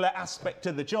particular aspect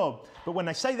of the job, but when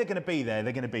they say they're going to be there,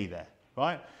 they're going to be there,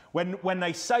 right? When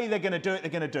they say they're going to do it,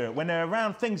 they're going to do it. When they're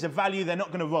around things of value, they're not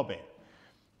going to rob it.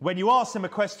 When you ask them a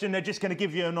question, they're just going to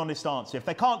give you an honest answer. If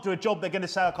they can't do a job, they're going to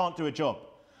say, I can't do a job.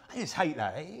 I just hate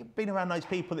that. I've been around those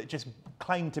people that just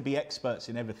claim to be experts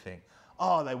in everything.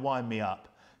 Oh, they wind me up.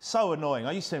 So annoying.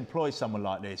 I used to employ someone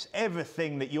like this.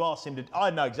 Everything that you ask him to, I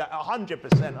know exactly,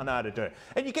 100% I know how to do it.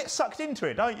 And you get sucked into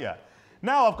it, don't you?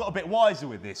 Now I've got a bit wiser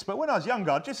with this, but when I was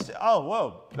younger, I just,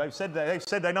 they've said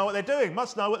they know what they're doing,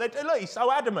 must know what they're doing. Look, he's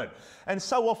so adamant. And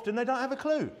so often they don't have a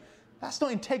clue. That's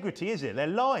not integrity, is it? They're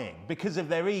lying because of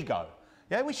their ego.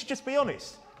 Yeah, we should just be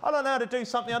honest. I don't know how to do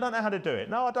something, I don't know how to do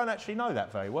it. No, I don't actually know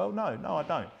that very well. No, I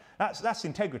don't. That's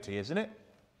integrity, isn't it?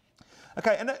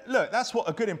 Okay, and look, that's what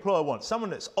a good employer wants. Someone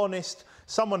that's honest,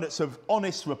 someone that's of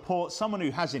honest report, someone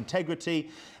who has integrity.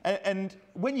 And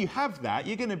when you have that,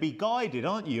 you're going to be guided,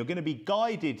 aren't you? You're going to be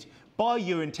guided by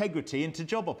your integrity into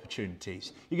job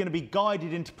opportunities. You're going to be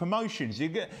guided into promotions.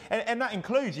 And that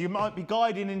includes, you might be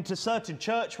guided into certain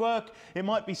church work. It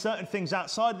might be certain things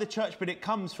outside of the church, but it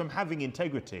comes from having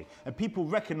integrity. And people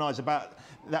recognise that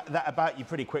about you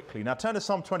pretty quickly. Now turn to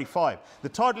Psalm 25. The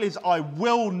title is, I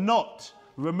will not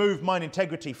remove mine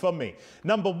integrity from me.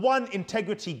 Number 1,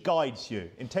 integrity guides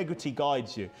you. Integrity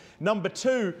guides you. Number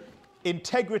 2,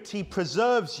 integrity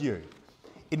preserves you.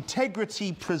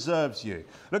 Integrity preserves you.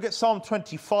 Look at Psalm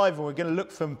 25, and we're going to look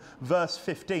from verse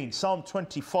 15. Psalm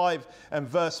 25 and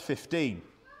verse 15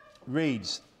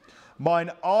 reads, mine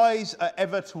eyes are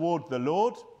ever toward the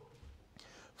Lord,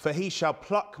 for he shall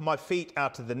pluck my feet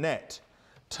out of the net.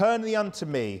 Turn thee unto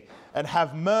me, and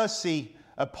have mercy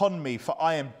upon me, for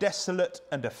I am desolate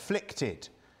and afflicted.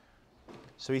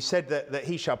 So he said that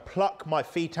he shall pluck my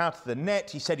feet out of the net.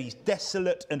 He said he's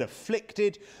desolate and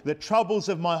afflicted. The troubles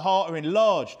of my heart are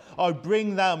enlarged. Oh,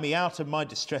 bring thou me out of my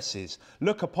distresses.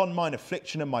 Look upon mine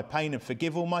affliction and my pain, and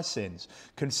forgive all my sins.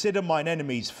 Consider mine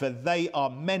enemies, for they are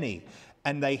many,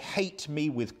 and they hate me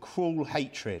with cruel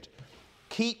hatred.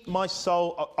 Keep my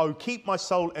soul, keep my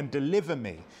soul and deliver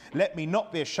me. Let me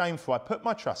not be ashamed, for I put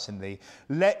my trust in thee.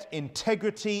 Let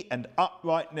integrity and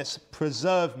uprightness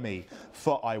preserve me,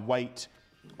 for I wait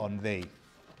on thee.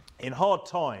 In hard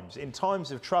times, in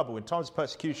times of trouble, in times of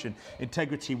persecution,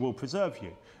 integrity will preserve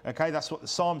you. Okay, that's what the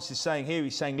psalmist is saying here.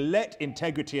 He's saying, let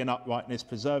integrity and uprightness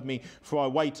preserve me, for I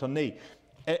wait on thee.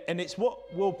 And it's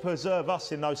what will preserve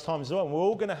us in those times as well. We're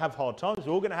all going to have hard times.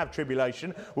 We're all going to have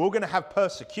tribulation. We're all going to have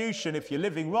persecution if you're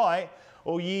living right.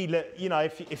 All ye that,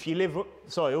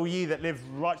 all ye that live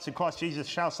right in Christ Jesus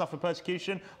shall suffer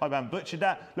persecution. I haven't butchered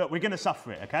that. Look, we're going to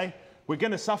suffer it, okay? We're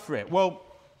going to suffer it. Well,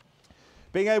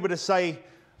 being able to say,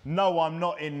 no, I'm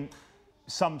not in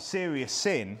some serious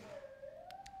sin,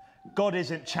 God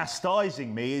isn't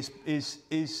chastising me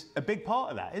is a big part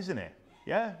of that, isn't it?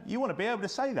 Yeah? You want to be able to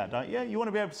say that, don't you? You want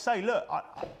to be able to say, look,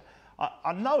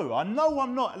 I know I'm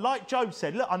not, like Job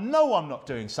said, look, I know I'm not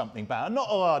doing something bad. I'm not,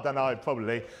 I don't know,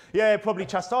 probably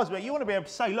chastise me. But you want to be able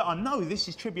to say, look, I know this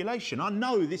is tribulation. I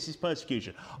know this is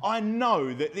persecution. I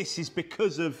know that this is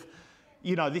because of,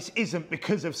 this isn't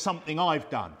because of something I've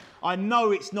done. I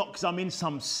know it's not because I'm in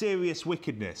some serious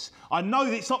wickedness. I know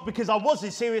that it's not because I was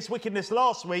in serious wickedness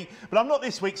last week, but I'm not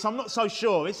this week, so I'm not so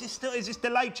sure. Is this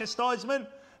delayed chastisement?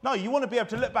 No, you want to be able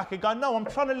to look back and go, no, I'm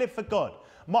trying to live for God.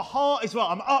 My heart is right.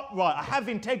 I'm upright. I have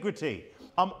integrity.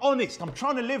 I'm honest. I'm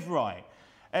trying to live right.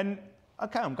 And,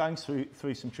 okay, I'm going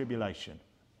through some tribulation.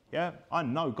 Yeah, I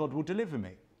know God will deliver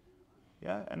me.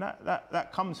 Yeah, and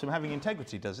that comes from having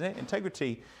integrity, doesn't it?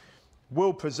 Integrity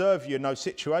will preserve you in those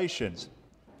situations,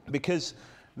 because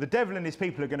the devil and his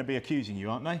people are going to be accusing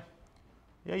you, aren't they?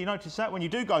 Yeah, you notice that when you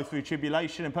do go through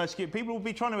tribulation and persecution, people will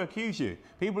be trying to accuse you.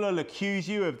 People will accuse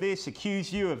you of this,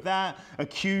 accuse you of that,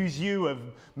 accuse you of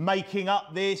making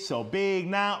up this or being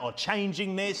that or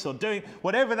changing this or doing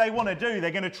whatever they want to do.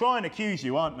 They're going to try and accuse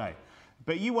you, aren't they?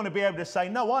 But you want to be able to say,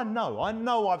 no, I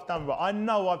know I've done right. I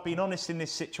know I've been honest in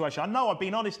this situation. I know I've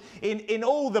been honest in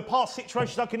all the past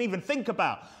situations I can even think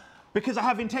about, because I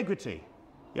have integrity.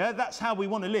 Yeah, that's how we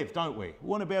want to live, don't we? We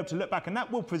want to be able to look back, and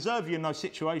that will preserve you in those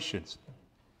situations.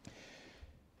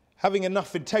 Having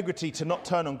enough integrity to not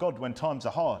turn on God when times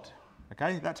are hard.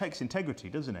 Okay, that takes integrity,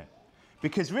 doesn't it?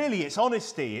 Because really it's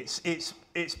honesty.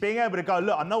 It's being able to go,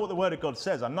 look, I know what the Word of God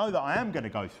says. I know that I am going to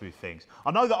go through things.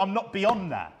 I know that I'm not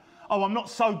beyond that. Oh, I'm not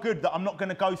so good that I'm not going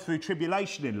to go through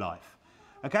tribulation in life.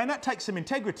 Okay, and that takes some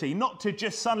integrity, not to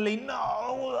just suddenly,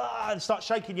 and start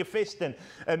shaking your fist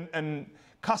and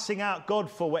cussing out God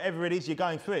for whatever it is you're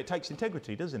going through. It takes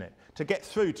integrity, doesn't it? To get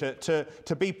through,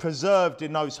 to be preserved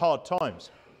in those hard times.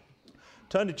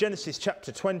 Turn to Genesis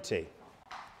chapter 20,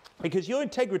 because your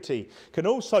integrity can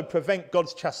also prevent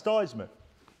God's chastisement.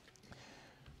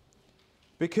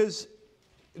 Because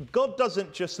God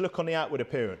doesn't just look on the outward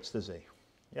appearance, does he?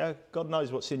 Yeah, God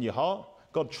knows what's in your heart.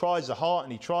 God tries the heart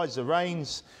and he tries the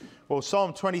reins. Well,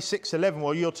 Psalm 26:11,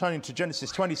 while you're turning to Genesis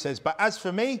 20, says, but as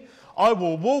for me, I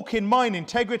will walk in mine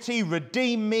integrity,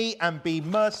 redeem me and be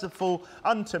merciful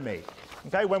unto me.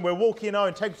 Okay, when we're walking in our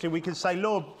integrity, we can say,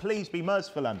 Lord, please be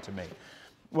merciful unto me.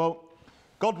 Well,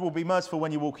 God will be merciful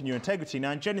when you walk in your integrity.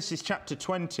 Now, in Genesis chapter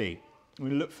 20, we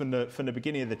look from the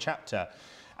beginning of the chapter,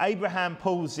 Abraham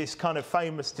pulls this kind of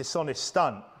famous dishonest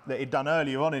stunt that he'd done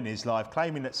earlier on in his life,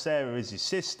 claiming that Sarah is his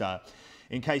sister,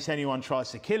 in case anyone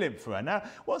tries to kill him for her. Now,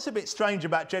 what's a bit strange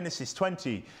about Genesis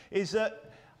 20 is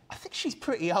that I think she's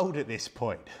pretty old at this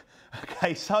point.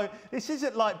 Okay, so this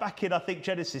isn't like back in, I think,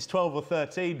 Genesis 12 or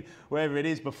 13, wherever it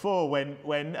is before,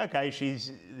 when okay,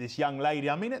 she's this young lady.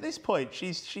 I mean, at this point,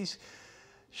 she's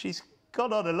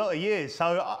gone on a lot of years.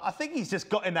 So I think he's just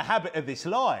got in the habit of this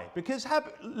lie, because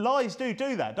lies do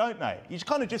that, don't they? You just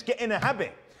kind of just get in a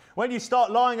habit. When you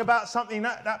start lying about something,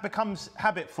 that becomes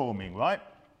habit forming, right?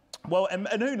 Well, and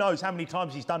who knows how many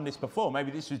times he's done this before.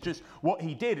 Maybe this was just what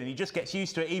he did, and he just gets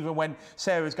used to it even when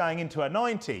Sarah's going into her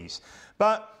 90s.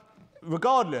 But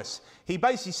regardless, he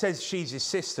basically says she's his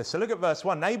sister. So look at verse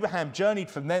 1. Abraham journeyed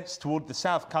from thence toward the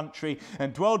south country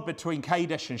and dwelled between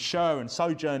Kadesh and Shur and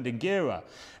sojourned in Gerar.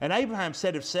 And Abraham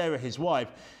said of Sarah his wife,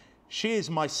 she is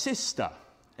my sister.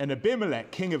 And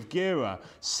Abimelech, king of Gerar,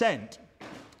 sent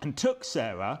and took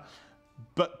Sarah.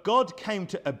 But God came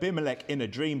to Abimelech in a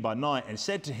dream by night and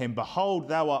said to him, behold,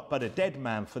 thou art but a dead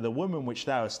man for the woman which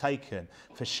thou hast taken,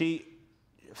 for she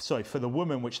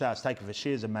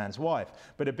is a man's wife.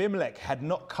 But Abimelech had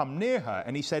not come near her.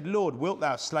 And he said, Lord, wilt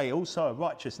thou slay also a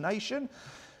righteous nation?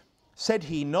 Said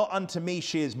he not unto me,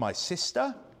 she is my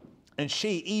sister? And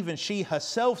she, even she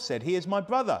herself, said, he is my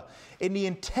brother. In the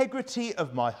integrity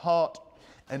of my heart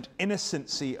and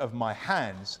innocency of my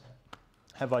hands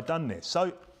have I done this.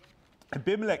 So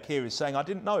Abimelech here is saying, I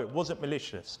didn't know, it wasn't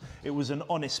malicious. It was an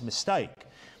honest mistake.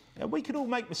 Now, we can all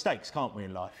make mistakes, can't we,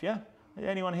 in life, yeah?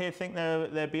 Anyone here think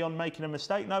they're beyond making a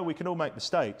mistake? No, we can all make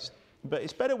mistakes. But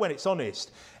it's better when it's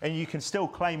honest and you can still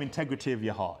claim integrity of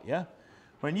your heart, yeah?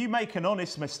 When you make an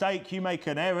honest mistake, you make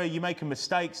an error, you make a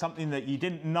mistake, something that you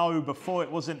didn't know before,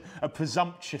 it wasn't a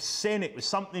presumptuous sin, it was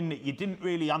something that you didn't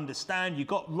really understand, you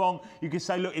got wrong, you can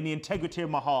say, look, in the integrity of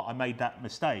my heart, I made that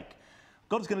mistake.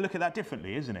 God's going to look at that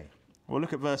differently, isn't he? Well,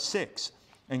 look at verse 6.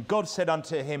 And God said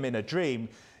unto him in a dream,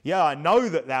 yeah, I know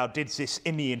that thou didst this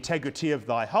in the integrity of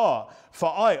thy heart, for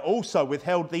I also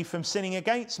withheld thee from sinning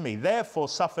against me. Therefore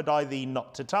suffered I thee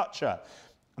not to touch her.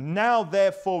 Now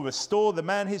therefore restore the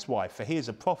man his wife, for he is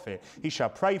a prophet. He shall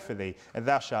pray for thee, and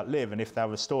thou shalt live. And if thou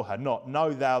restore her not,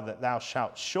 know thou that thou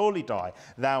shalt surely die,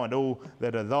 thou and all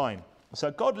that are thine. So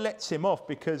God lets him off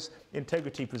because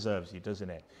integrity preserves you, doesn't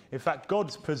it? In fact,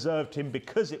 God's preserved him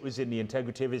because it was in the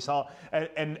integrity of his heart,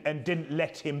 and didn't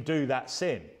let him do that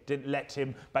sin. Didn't let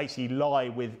him basically lie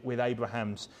with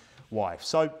Abraham's wife.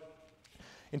 So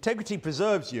integrity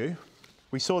preserves you.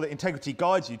 We saw that integrity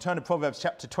guides you. Turn to Proverbs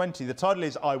chapter 20. The title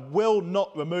is, I will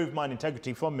not remove mine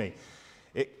integrity from me.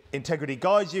 Integrity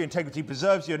guides you. Integrity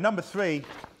preserves you. And number 3,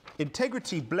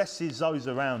 integrity blesses those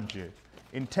around you.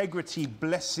 Integrity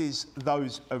blesses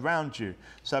those around you.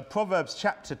 So Proverbs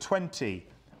chapter 20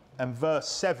 and verse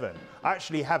 7. I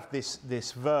actually have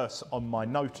this verse on my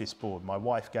notice board. My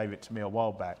wife gave it to me a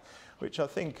while back, which I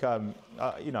think,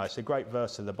 it's a great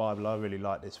verse of the Bible. I really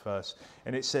like this verse.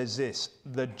 And it says this,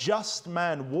 the just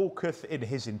man walketh in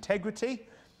his integrity,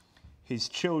 his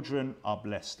children are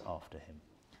blessed after him.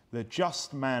 The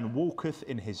just man walketh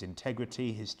in his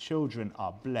integrity, his children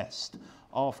are blessed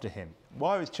after him.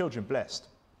 Why are his children blessed?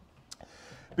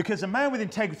 Because a man with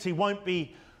integrity won't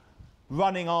be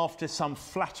running after some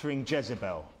flattering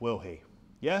Jezebel, will he?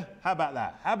 Yeah? How about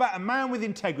that? How about a man with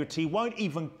integrity won't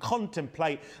even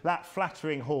contemplate that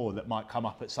flattering whore that might come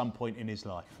up at some point in his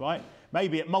life, right?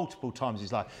 Maybe at multiple times in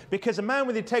his life. Because a man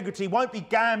with integrity won't be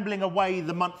gambling away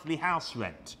the monthly house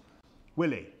rent,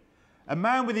 will he? A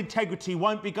man with integrity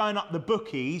won't be going up the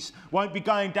bookies, won't be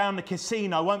going down the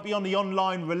casino, won't be on the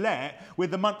online roulette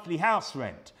with the monthly house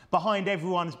rent behind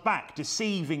everyone's back,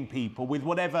 deceiving people with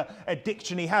whatever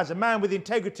addiction he has. A man with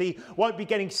integrity won't be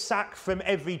getting sacked from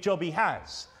every job he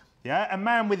has. Yeah? A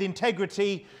man with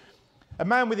integrity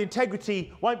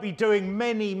won't be doing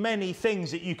many, many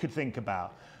things that you could think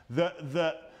about that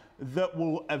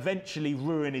will eventually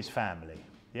ruin his family.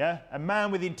 Yeah? A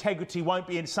man with integrity won't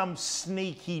be in some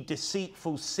sneaky,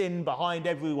 deceitful sin behind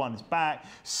everyone's back,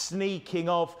 sneaking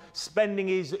off, spending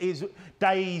his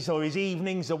days or his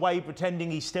evenings away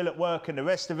pretending he's still at work and the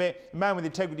rest of it. A man with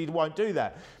integrity won't do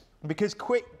that. Because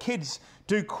kids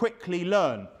do quickly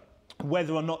learn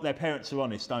whether or not their parents are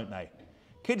honest, don't they?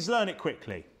 Kids learn it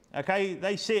quickly, okay?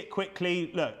 They see it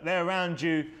quickly. Look, they're around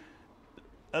you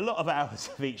a lot of hours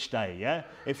of each day, yeah?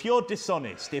 If you're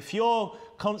dishonest, if you're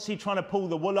constantly trying to pull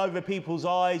the wool over people's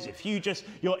eyes, if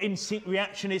your instinct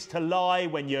reaction is to lie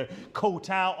when you're caught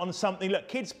out on something, look,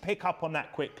 kids pick up on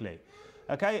that quickly,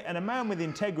 okay? And a man with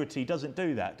integrity doesn't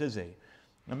do that, does he?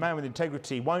 A man with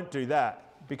integrity won't do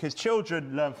that because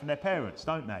children learn from their parents,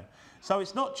 don't they? So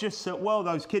it's not just that, well,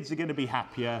 those kids are going to be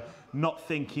happier, not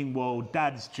thinking, well,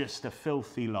 dad's just a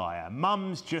filthy liar,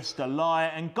 mum's just a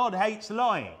liar, and God hates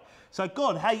lying. So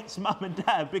God hates mum and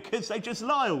dad because they just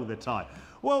lie all the time.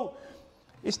 Well,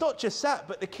 it's not just that,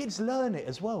 but the kids learn it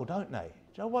as well, don't they?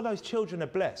 Do you know why those children are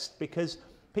blessed? Because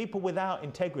people without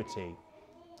integrity,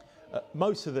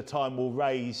 most of the time will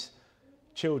raise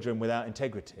children without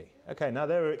integrity. Okay, now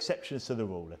there are exceptions to the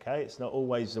rule, okay? It's not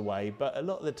always the way, but a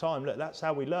lot of the time, look, that's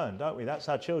how we learn, don't we? That's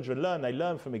how children learn. They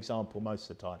learn from example most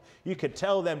of the time. You could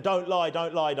tell them, don't lie,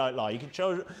 don't lie, don't lie. You can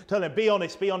tell them, be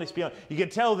honest, be honest, be honest. You can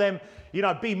tell them,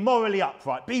 be morally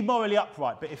upright, be morally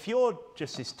upright. But if you're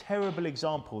just this terrible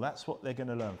example, that's what they're going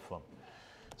to learn from.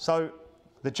 So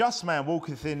the just man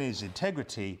walketh in his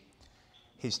integrity,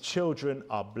 his children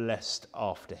are blessed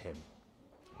after him.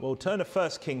 Well, turn to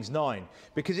 1 Kings 9,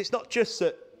 because it's not just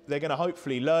that they're going to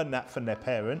hopefully learn that from their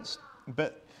parents,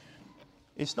 but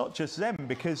it's not just them,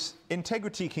 because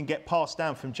integrity can get passed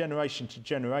down from generation to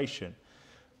generation.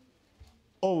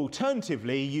 Or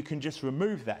alternatively, you can just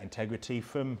remove that integrity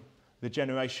from the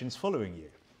generations following you.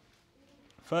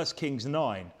 1 Kings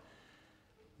 9,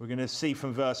 we're going to see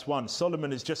from verse 1,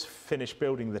 Solomon has just finished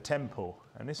building the temple,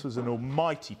 and this was an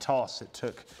almighty task that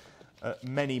took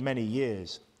many, many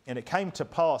years. And it came to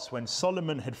pass when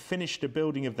Solomon had finished the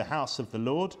building of the house of the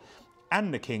Lord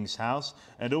and the king's house,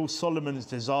 and all Solomon's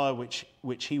desire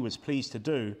which he was pleased to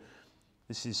do,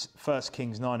 this is 1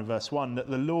 Kings 9 and verse 1, that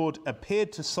the Lord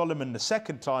appeared to Solomon the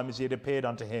second time as he had appeared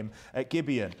unto him at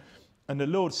Gibeon. And the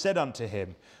Lord said unto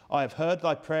him, I have heard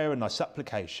thy prayer and thy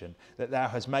supplication that thou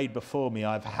hast made before me.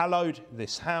 I have hallowed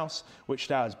this house which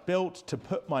thou hast built to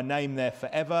put my name there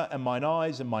forever, and mine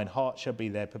eyes and mine heart shall be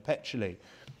there perpetually.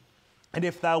 And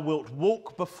if thou wilt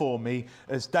walk before me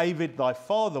as David thy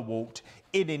father walked,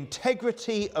 in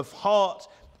integrity of heart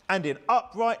and in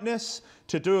uprightness,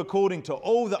 to do according to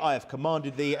all that I have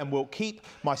commanded thee, and wilt keep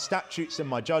my statutes and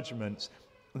my judgments,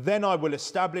 Then I will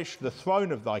establish the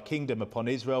throne of thy kingdom upon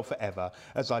Israel forever,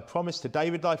 as I promised to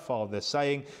David thy father,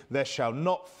 saying, there shall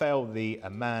not fail thee a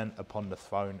man upon the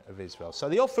throne of Israel. So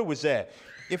the offer was there.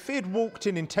 If he had walked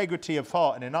in integrity of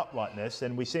heart and in uprightness,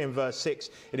 and we see in verse 6,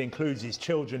 it includes his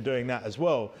children doing that as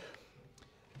well.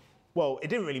 Well, it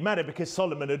didn't really matter because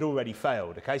Solomon had already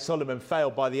failed. Okay, Solomon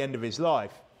failed by the end of his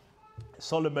life.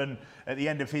 Solomon, at the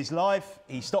end of his life,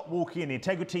 he stopped walking in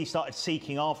integrity, he started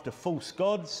seeking after false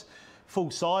gods,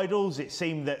 false idols. It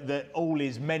seemed that all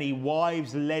his many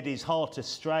wives led his heart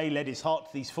astray, led his heart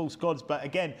to these false gods. But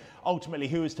again, ultimately,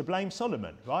 who was to blame?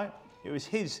 Solomon, right? It was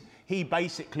he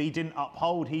basically didn't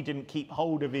uphold, he didn't keep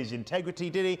hold of his integrity,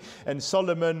 did he? And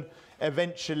Solomon,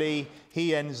 eventually,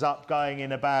 he ends up going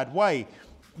in a bad way.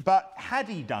 But had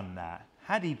he done that,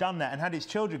 and had his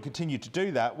children continued to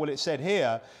do that, well, it said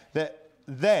here that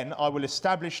then I will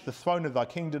establish the throne of thy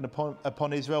kingdom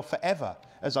upon Israel forever,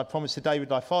 as I promised to David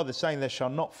thy father, saying, there shall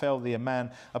not fail thee a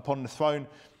man upon the throne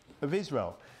of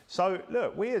Israel. So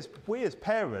look, we as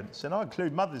parents, and I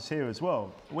include mothers here as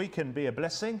well, we can be a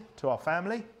blessing to our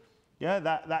family. Yeah,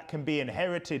 that can be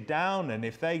inherited down, and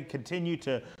if they continue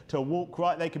to walk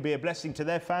right, they can be a blessing to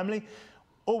their family,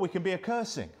 or we can be a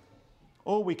cursing.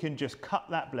 Or we can just cut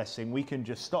that blessing. We can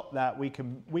just stop that. We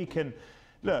can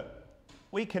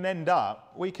end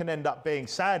up being,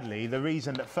 sadly, the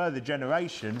reason that further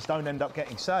generations don't end up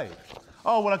getting saved.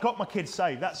 Oh, well, I got my kids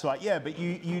saved. That's right. Yeah, but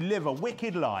you live a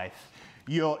wicked life.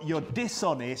 You're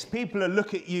dishonest. People will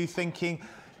look at you thinking,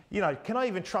 can I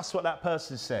even trust what that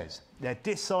person says? They're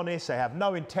dishonest. They have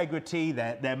no integrity.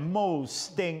 Their morals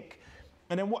stink.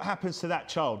 And then what happens to that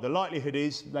child? The likelihood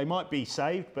is they might be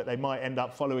saved, but they might end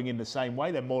up following in the same way.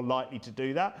 They're more likely to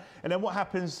do that. And then what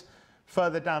happens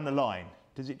further down the line?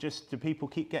 Do people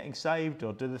keep getting saved,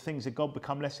 or do the things of God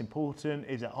become less important?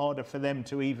 Is it harder for them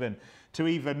to even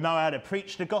know how to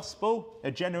preach the gospel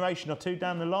a generation or two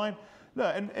down the line?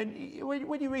 Look, and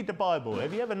when you read the Bible,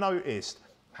 have you ever noticed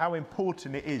how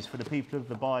important it is for the people of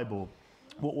the Bible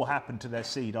what will happen to their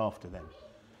seed after them?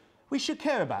 We should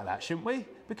care about that, shouldn't we?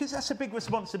 Because that's a big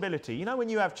responsibility. When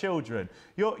you have children,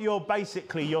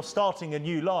 you're starting a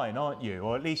new line, aren't you?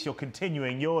 Or at least you're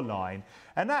continuing your line.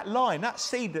 And that line, that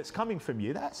seed that's coming from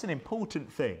you, that's an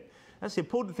important thing. That's the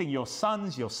important thing. Your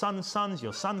sons, your sons' sons,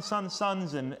 your sons' sons'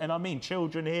 sons, and I mean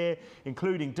children here,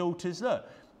 including daughters. Look,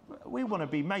 we want to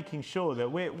be making sure that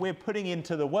we're putting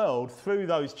into the world through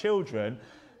those children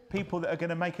people that are going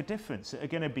to make a difference, that are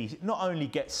going to be not only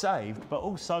get saved, but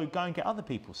also go and get other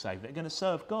people saved, that are going to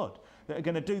serve God, that are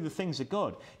going to do the things of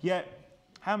God. Yet,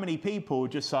 how many people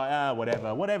just say,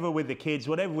 whatever with the kids,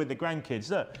 whatever with the grandkids?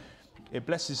 Look, it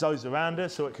blesses those around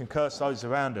us, or it can curse those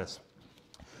around us.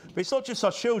 But it's not just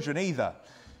our children either.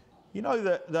 You know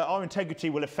that our integrity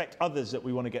will affect others that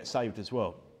we want to get saved as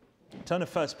well. Turn to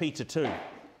 1 Peter 2.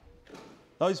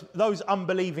 Those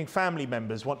unbelieving family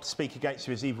members want to speak against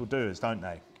you as evildoers, don't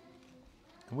they?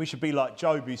 And we should be like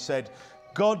Job, who said,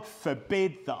 God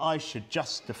forbid that I should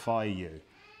justify you.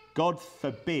 God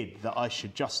forbid that I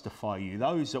should justify you.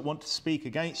 Those that want to speak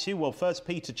against you. Well, 1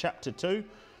 Peter chapter 2,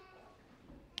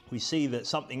 we see that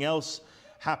something else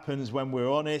happens when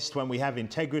we're honest, when we have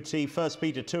integrity. 1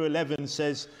 Peter 2:11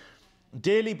 says,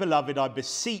 dearly beloved, I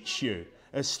beseech you,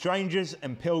 as strangers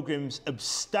and pilgrims,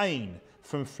 abstain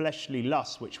from fleshly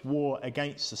lusts which war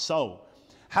against the soul.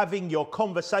 Having your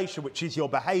conversation, which is your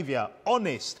behaviour,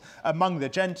 honest among the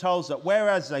Gentiles, that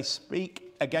whereas they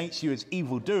speak against you as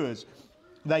evildoers,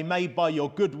 they may by your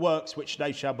good works, which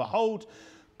they shall behold,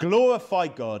 glorify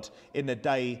God in the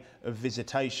day of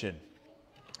visitation.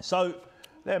 So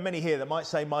there are many here that might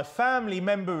say, my family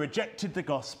member rejected the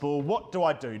gospel. What do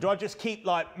I do? Do I just keep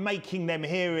making them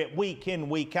hear it week in,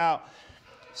 week out?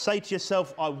 Say to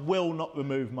yourself, I will not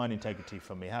remove mine integrity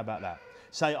from me. How about that?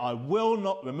 Say, I will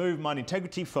not remove mine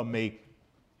integrity from me.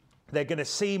 They're going to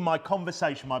see my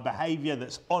conversation, my behaviour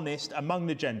that's honest among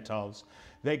the Gentiles.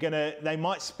 They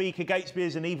might speak against me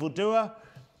as an evildoer,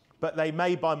 but they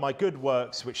may by my good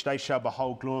works, which they shall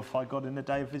behold, glorify God in the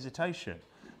day of visitation.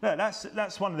 No,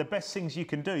 that's one of the best things you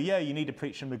can do. Yeah, you need to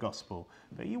preach them the gospel,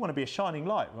 but you want to be a shining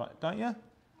light, right? Don't you?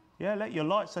 Yeah, let your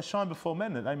light so shine before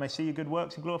men that they may see your good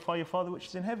works and glorify your Father which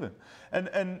is in heaven.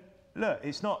 And look,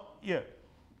 it's not,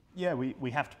 yeah,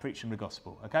 we have to preach them the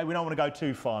gospel, okay? We don't want to go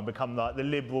too far and become like the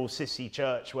liberal sissy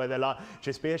church where they're like,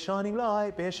 just be a shining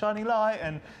light,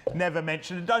 and never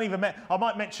mention, I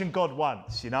might mention God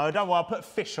once, don't worry, I'll put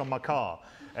fish on my car,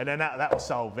 and then that'll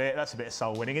solve it. That's a bit of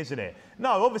soul winning, isn't it?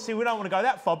 No, obviously we don't want to go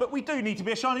that far, but we do need to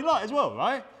be a shining light as well,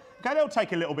 right? Okay, they'll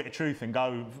take a little bit of truth and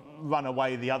go run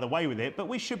away the other way with it, but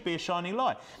we should be a shining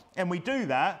light. And we do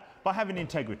that By having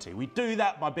integrity. We do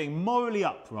that by being morally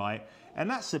upright, and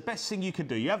that's the best thing you can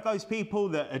do. You have those people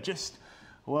that are just,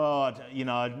 well, you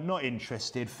know, not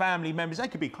interested. Family members, they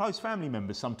could be close family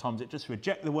members sometimes that just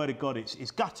reject the word of God.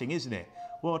 It's gutting, isn't it?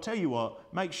 Well, I'll tell you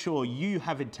what, make sure you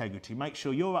have integrity. Make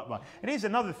sure you're upright. And here's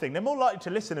another thing. They're more likely to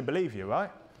listen and believe you,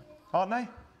 right? Aren't they?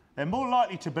 They're more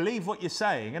likely to believe what you're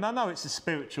saying. And I know it's a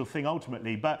spiritual thing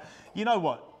ultimately, but you know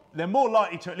what? They're more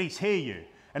likely to at least hear you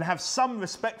and have some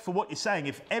respect for what you're saying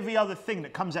if every other thing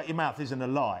that comes out your mouth isn't a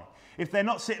lie. If they're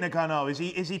not sitting there going, oh, is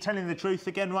he telling the truth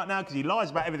again right now? Because he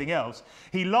lies about everything else.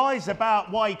 He lies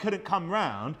about why he couldn't come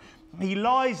round. He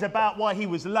lies about why he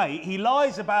was late. He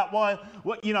lies about why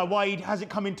he hasn't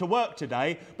come into work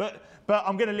today. But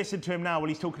I'm going to listen to him now while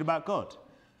he's talking about God.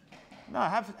 No,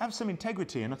 have some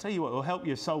integrity, and I'll tell you what, it'll help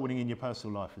your soul winning in your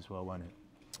personal life as well, won't it?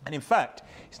 And in fact,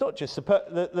 it's not just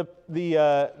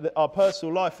our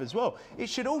personal life as well. It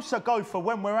should also go for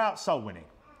when we're out soul winning.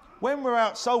 When we're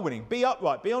out soul winning, be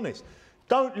upright, be honest.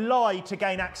 Don't lie to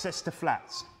gain access to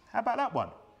flats. How about that one?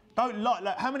 Don't lie.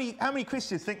 Like, how many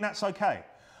Christians think that's okay?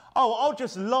 Oh, I'll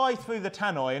just lie through the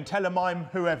tannoy and tell them I'm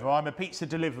whoever, I'm a pizza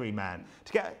delivery man,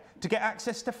 to get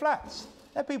access to flats.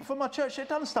 There are people from my church that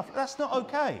have done stuff. That's not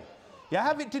okay.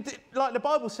 Yeah, like the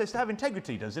Bible says to have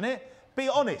integrity, doesn't it? Be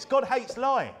honest. God hates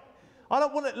lying. I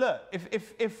don't want to, look,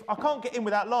 if I can't get in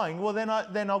without lying, well,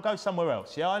 then I'll go somewhere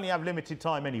else. Yeah, I only have limited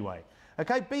time anyway.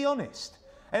 Okay, be honest.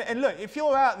 And look, if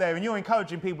you're out there and you're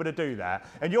encouraging people to do that,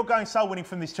 and you're going soul winning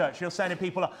from this church, you're saying to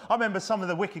people, I remember some of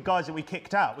the wicked guys that we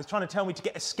kicked out was trying to tell me to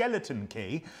get a skeleton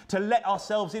key to let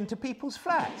ourselves into people's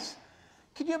flats.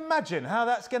 Can you imagine how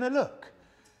that's going to look?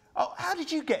 Oh, how did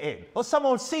you get in? Or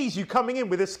someone sees you coming in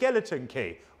with a skeleton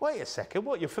key. Wait a second,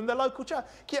 what, you're from the local church?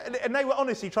 And they were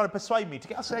honestly trying to persuade me to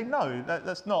get. I say, no,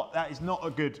 that is not a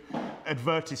good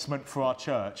advertisement for our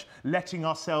church, letting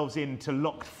ourselves into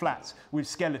locked flats with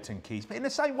skeleton keys. But in the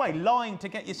same way, lying to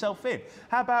get yourself in.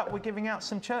 How about we're giving out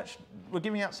some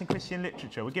Christian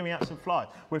literature, we're giving out some flyers,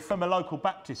 we're from a local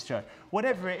Baptist church,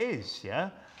 whatever it is,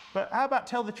 yeah? But how about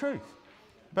tell the truth?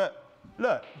 But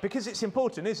look, because it's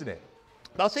important, isn't it?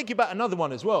 I was thinking about another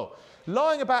one as well.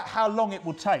 Lying about how long it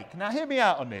will take. Now, hear me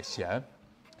out on this, yeah?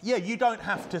 Yeah, you don't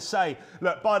have to say,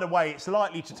 look, by the way, it's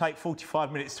likely to take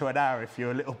 45 minutes to an hour if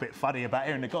you're a little bit funny about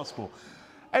hearing the gospel.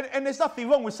 And there's nothing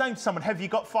wrong with saying to someone, have you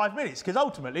got 5 minutes? Because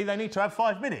ultimately, they need to have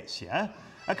 5 minutes, yeah?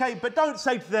 Okay, but don't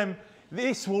say to them,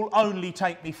 this will only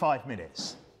take me 5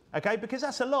 minutes. Okay, because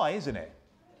that's a lie, isn't it?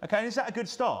 Okay, and is that a good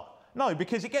start? No,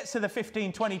 because it gets to the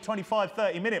 15, 20, 25,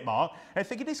 30-minute mark, and they're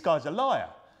thinking, this guy's a liar.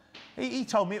 He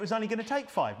told me it was only going to take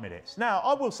 5 minutes. Now,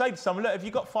 I will say to someone, look, if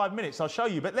you've got 5 minutes, I'll show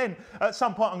you. But then at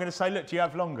some point, I'm going to say, look, do you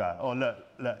have longer? Or look,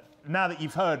 now that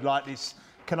you've heard like this,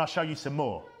 can I show you some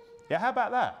more? Yeah, how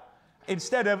about that?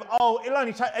 Instead of, oh, it'll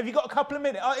only take, have you got a couple of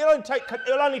minutes? Oh,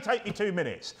 it'll only take me 2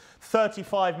 minutes.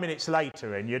 35 minutes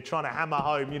later, and you're trying to hammer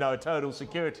home, eternal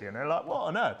security. And they're like, what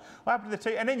on earth? What happened to the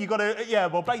two? And then you've got to, yeah,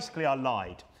 well, basically, I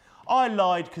lied. I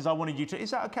lied because I wanted you to,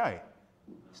 is that okay?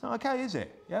 It's not okay, is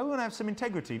it? Yeah, we want to have some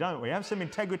integrity, don't we? Have some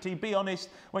integrity, be honest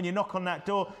when you knock on that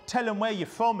door. Tell them where you're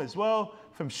from as well,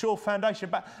 from Shore Foundation.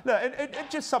 But look, and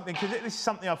just something, because this is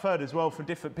something I've heard as well from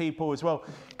different people as well.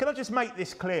 Can I just make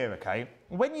this clear, okay?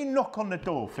 When you knock on the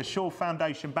door for Shore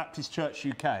Foundation Baptist Church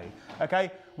UK, okay,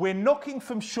 we're knocking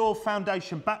from Shore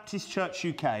Foundation Baptist Church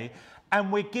UK, and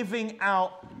we're giving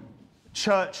out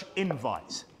church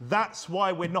invites. That's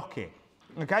why we're knocking.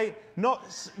 Okay, not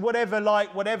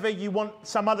whatever you want,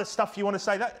 some other stuff you want to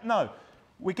say. No,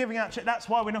 we're giving out. That's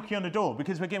why we're knocking on the door,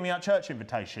 because we're giving out church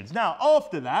invitations. Now,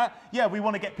 after that, yeah, we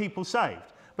want to get people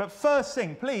saved. But first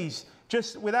thing, please,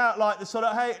 just without like the sort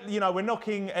of, hey, we're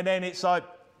knocking, and then it's like,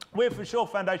 we're from Shore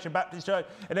Foundation Baptist Church,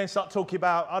 and then start talking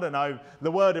about, I don't know,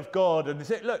 the Word of God, and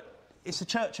look, it's a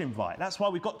church invite. That's why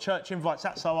we've got church invites.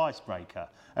 That's our icebreaker.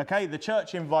 Okay, the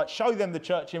church invite, show them the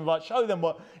church invite, show them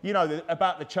what,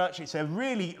 about the church. It's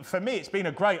for me, it's been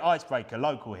a great icebreaker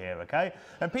local here, okay?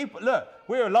 And people, look,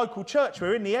 we're a local church,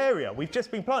 we're in the area, we've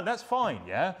just been planted, that's fine,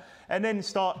 yeah? And then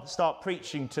start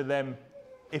preaching to them,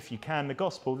 if you can, the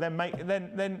gospel,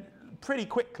 then pretty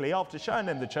quickly, after showing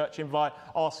them the church invite,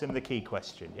 ask them the key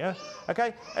question, yeah?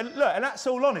 Okay? And look, and that's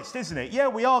all honest, isn't it? Yeah,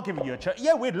 we are giving you a church.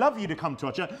 Yeah, we'd love you to come to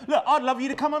our church. Look, I'd love you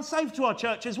to come unsaved to our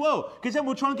church as well, because then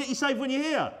we'll try and get you saved when you're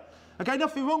here. Okay,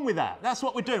 nothing wrong with that. That's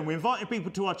what we're doing. We're inviting people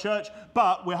to our church,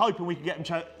 but we're hoping we can get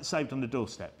them saved on the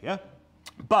doorstep, yeah?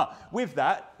 But with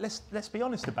that, let's be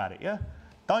honest about it, yeah?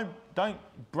 Don't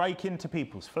break into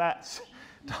people's flats.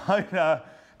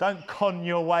 Don't con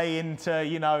your way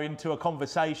into a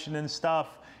conversation and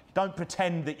stuff. Don't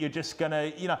pretend that you're just going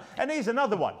to, And here's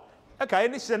another one. Okay,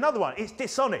 and this is another one. It's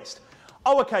dishonest.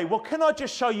 Oh, okay, well, can I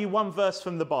just show you one verse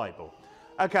from the Bible?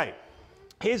 Okay,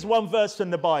 here's one verse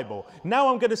from the Bible.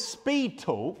 Now I'm going to speed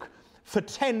talk for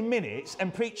 10 minutes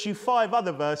and preach you 5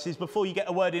 other verses before you get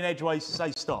a word in edgeways to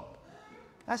say stop.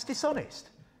 That's dishonest.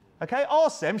 Okay,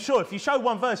 ask them. Sure, if you show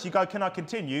one verse, you go, can I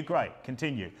continue? Great,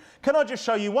 continue. Can I just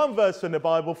show you one verse from the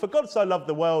Bible? For God so loved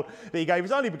the world that he gave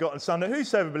his only begotten Son, that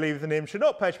whosoever believeth in him should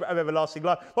not perish but have everlasting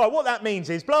life. Right, what that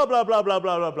means is blah, blah, blah, blah,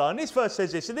 blah, blah, blah. And this verse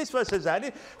says this, and this verse says that.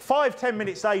 5-10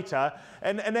 minutes later,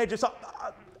 and they're just like,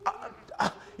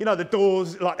 you know, the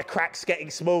doors, like the cracks getting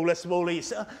smaller, smaller.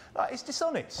 It's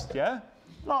dishonest, yeah?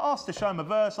 Like, ask to show them a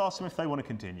verse, ask them if they want to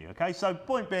continue, okay? So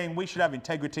point being, we should have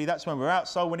integrity. That's when we're out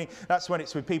soul winning. That's when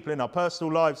it's with people in our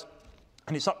personal lives.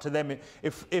 And it's up to them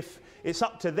if it's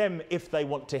up to them if they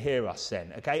want to hear us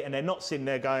then, okay? And they're not sitting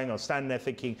there going or standing there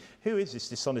thinking, who is this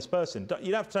dishonest person?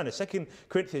 You don't have to turn to 2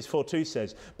 Corinthians 4:2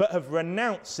 says, but have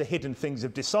renounced the hidden things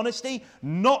of dishonesty,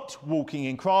 not walking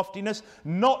in craftiness,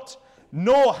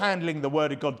 nor handling the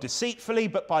word of God deceitfully,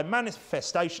 but by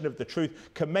manifestation of the truth,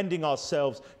 commending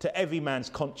ourselves to every man's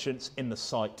conscience in the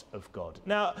sight of God.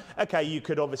 Now, okay, you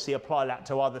could obviously apply that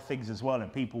to other things as well,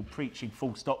 and people preaching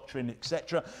false doctrine,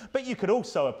 etc. But you could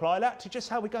also apply that to just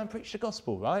how we go and preach the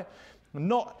gospel, right?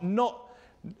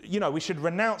 You know, we should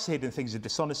renounce the hidden things of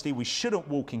dishonesty. We shouldn't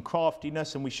walk in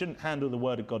craftiness, and we shouldn't handle the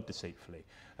word of God deceitfully.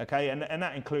 Okay, and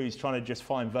that includes trying to just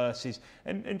find verses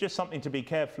and just something to be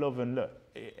careful of. And look,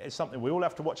 it's something we all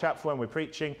have to watch out for when we're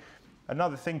preaching.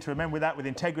 Another thing to remember with that, with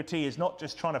integrity, is not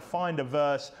just trying to find a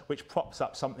verse which props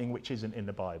up something which isn't in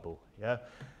the Bible, yeah?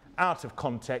 Out of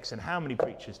context, and how many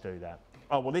preachers do that?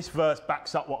 Oh, well, this verse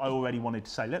backs up what I already wanted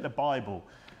to say. Let the Bible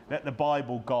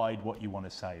guide what you want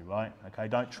to say, right? Okay,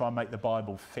 don't try and make the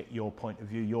Bible fit your point of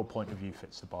view. Your point of view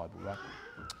fits the Bible, right?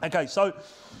 Okay, so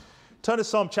turn to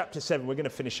Psalm chapter 7. We're going to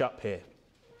finish up here.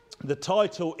 The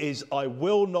title is, I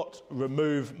will not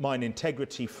remove mine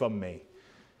integrity from me.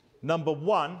 Number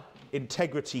 1,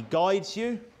 integrity guides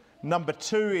you. Number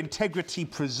 2, integrity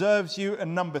preserves you.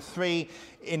 And number 3,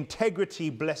 integrity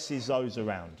blesses those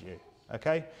around you.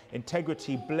 Okay?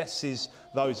 Integrity blesses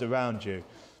those around you.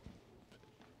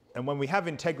 And when we have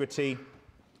integrity,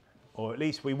 or at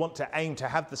least we want to aim to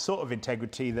have the sort of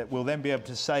integrity that we'll then be able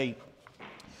to say,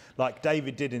 like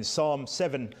David did in Psalm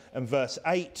 7 and verse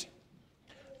 8,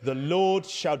 the Lord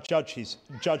shall judge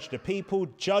the people.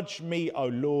 Judge me, O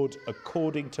Lord,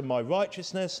 according to my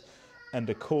righteousness and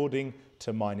according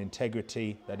to mine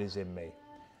integrity that is in me.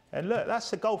 And look,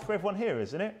 that's the goal for everyone here,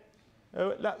 isn't it?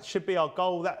 That should be our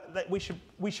goal. That we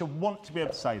should want to be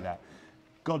able to say that.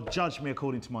 God, judge me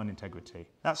according to mine integrity.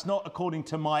 That's not according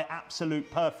to my absolute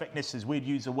perfectness, as we'd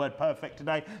use the word perfect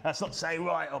today. That's not saying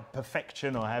right or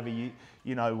perfection or however you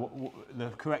know the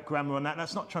correct grammar on that.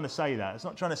 That's not trying to say that. It's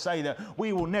not trying to say that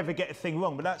we will never get a thing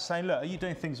wrong. But that's saying, look, are you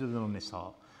doing things with an honest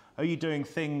heart? Are you doing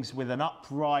things with an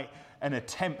upright, an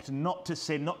attempt not to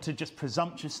sin, not to just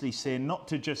presumptuously sin, not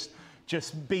to just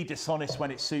be dishonest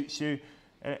when it suits you?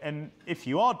 And if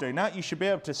you are doing that, you should be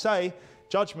able to say,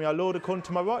 judge me, O Lord, according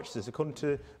to my righteousness, according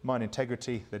to mine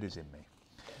integrity that is in me.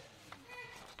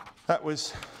 That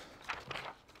was,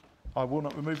 I will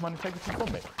not remove mine integrity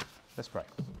from me. Let's pray.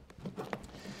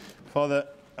 Father,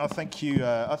 I thank you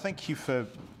for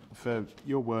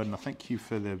your word, and I thank you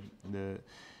for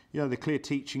the clear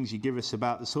teachings you give us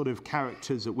about the sort of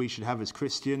characters that we should have as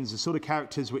Christians, the sort of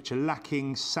characters which are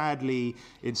lacking, sadly,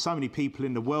 in so many people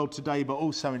in the world today, but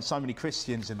also in so many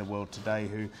Christians in the world today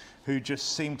who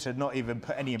just seem to not even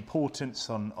put any importance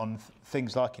on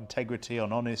things like integrity,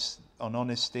 on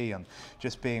honesty, on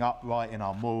just being upright in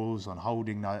our morals, on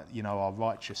holding our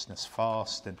righteousness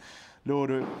fast. And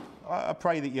Lord, I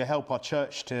pray that you help our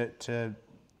church to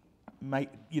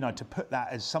put that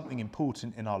as something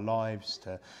important in our lives,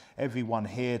 to everyone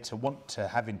here to want to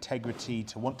have integrity,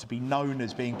 to want to be known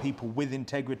as being people with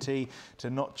integrity, to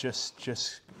not just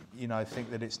think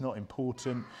that it's not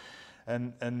important.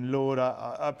 And Lord,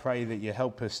 I pray that you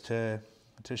help us to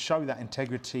show that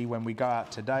integrity when we go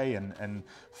out today and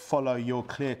follow your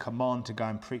clear command to go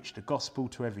and preach the gospel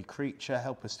to every creature.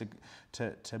 Help us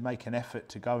to make an effort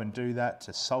to go and do that,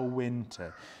 to soul win,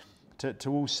 to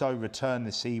also return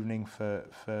this evening for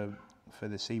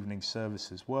this evening's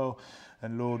service as well.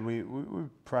 And Lord, we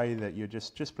pray that you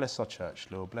just bless our church,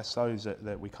 Lord. Bless those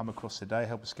that we come across today.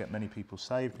 Help us get many people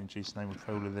saved. In Jesus' name we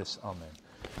pray all of this. Amen.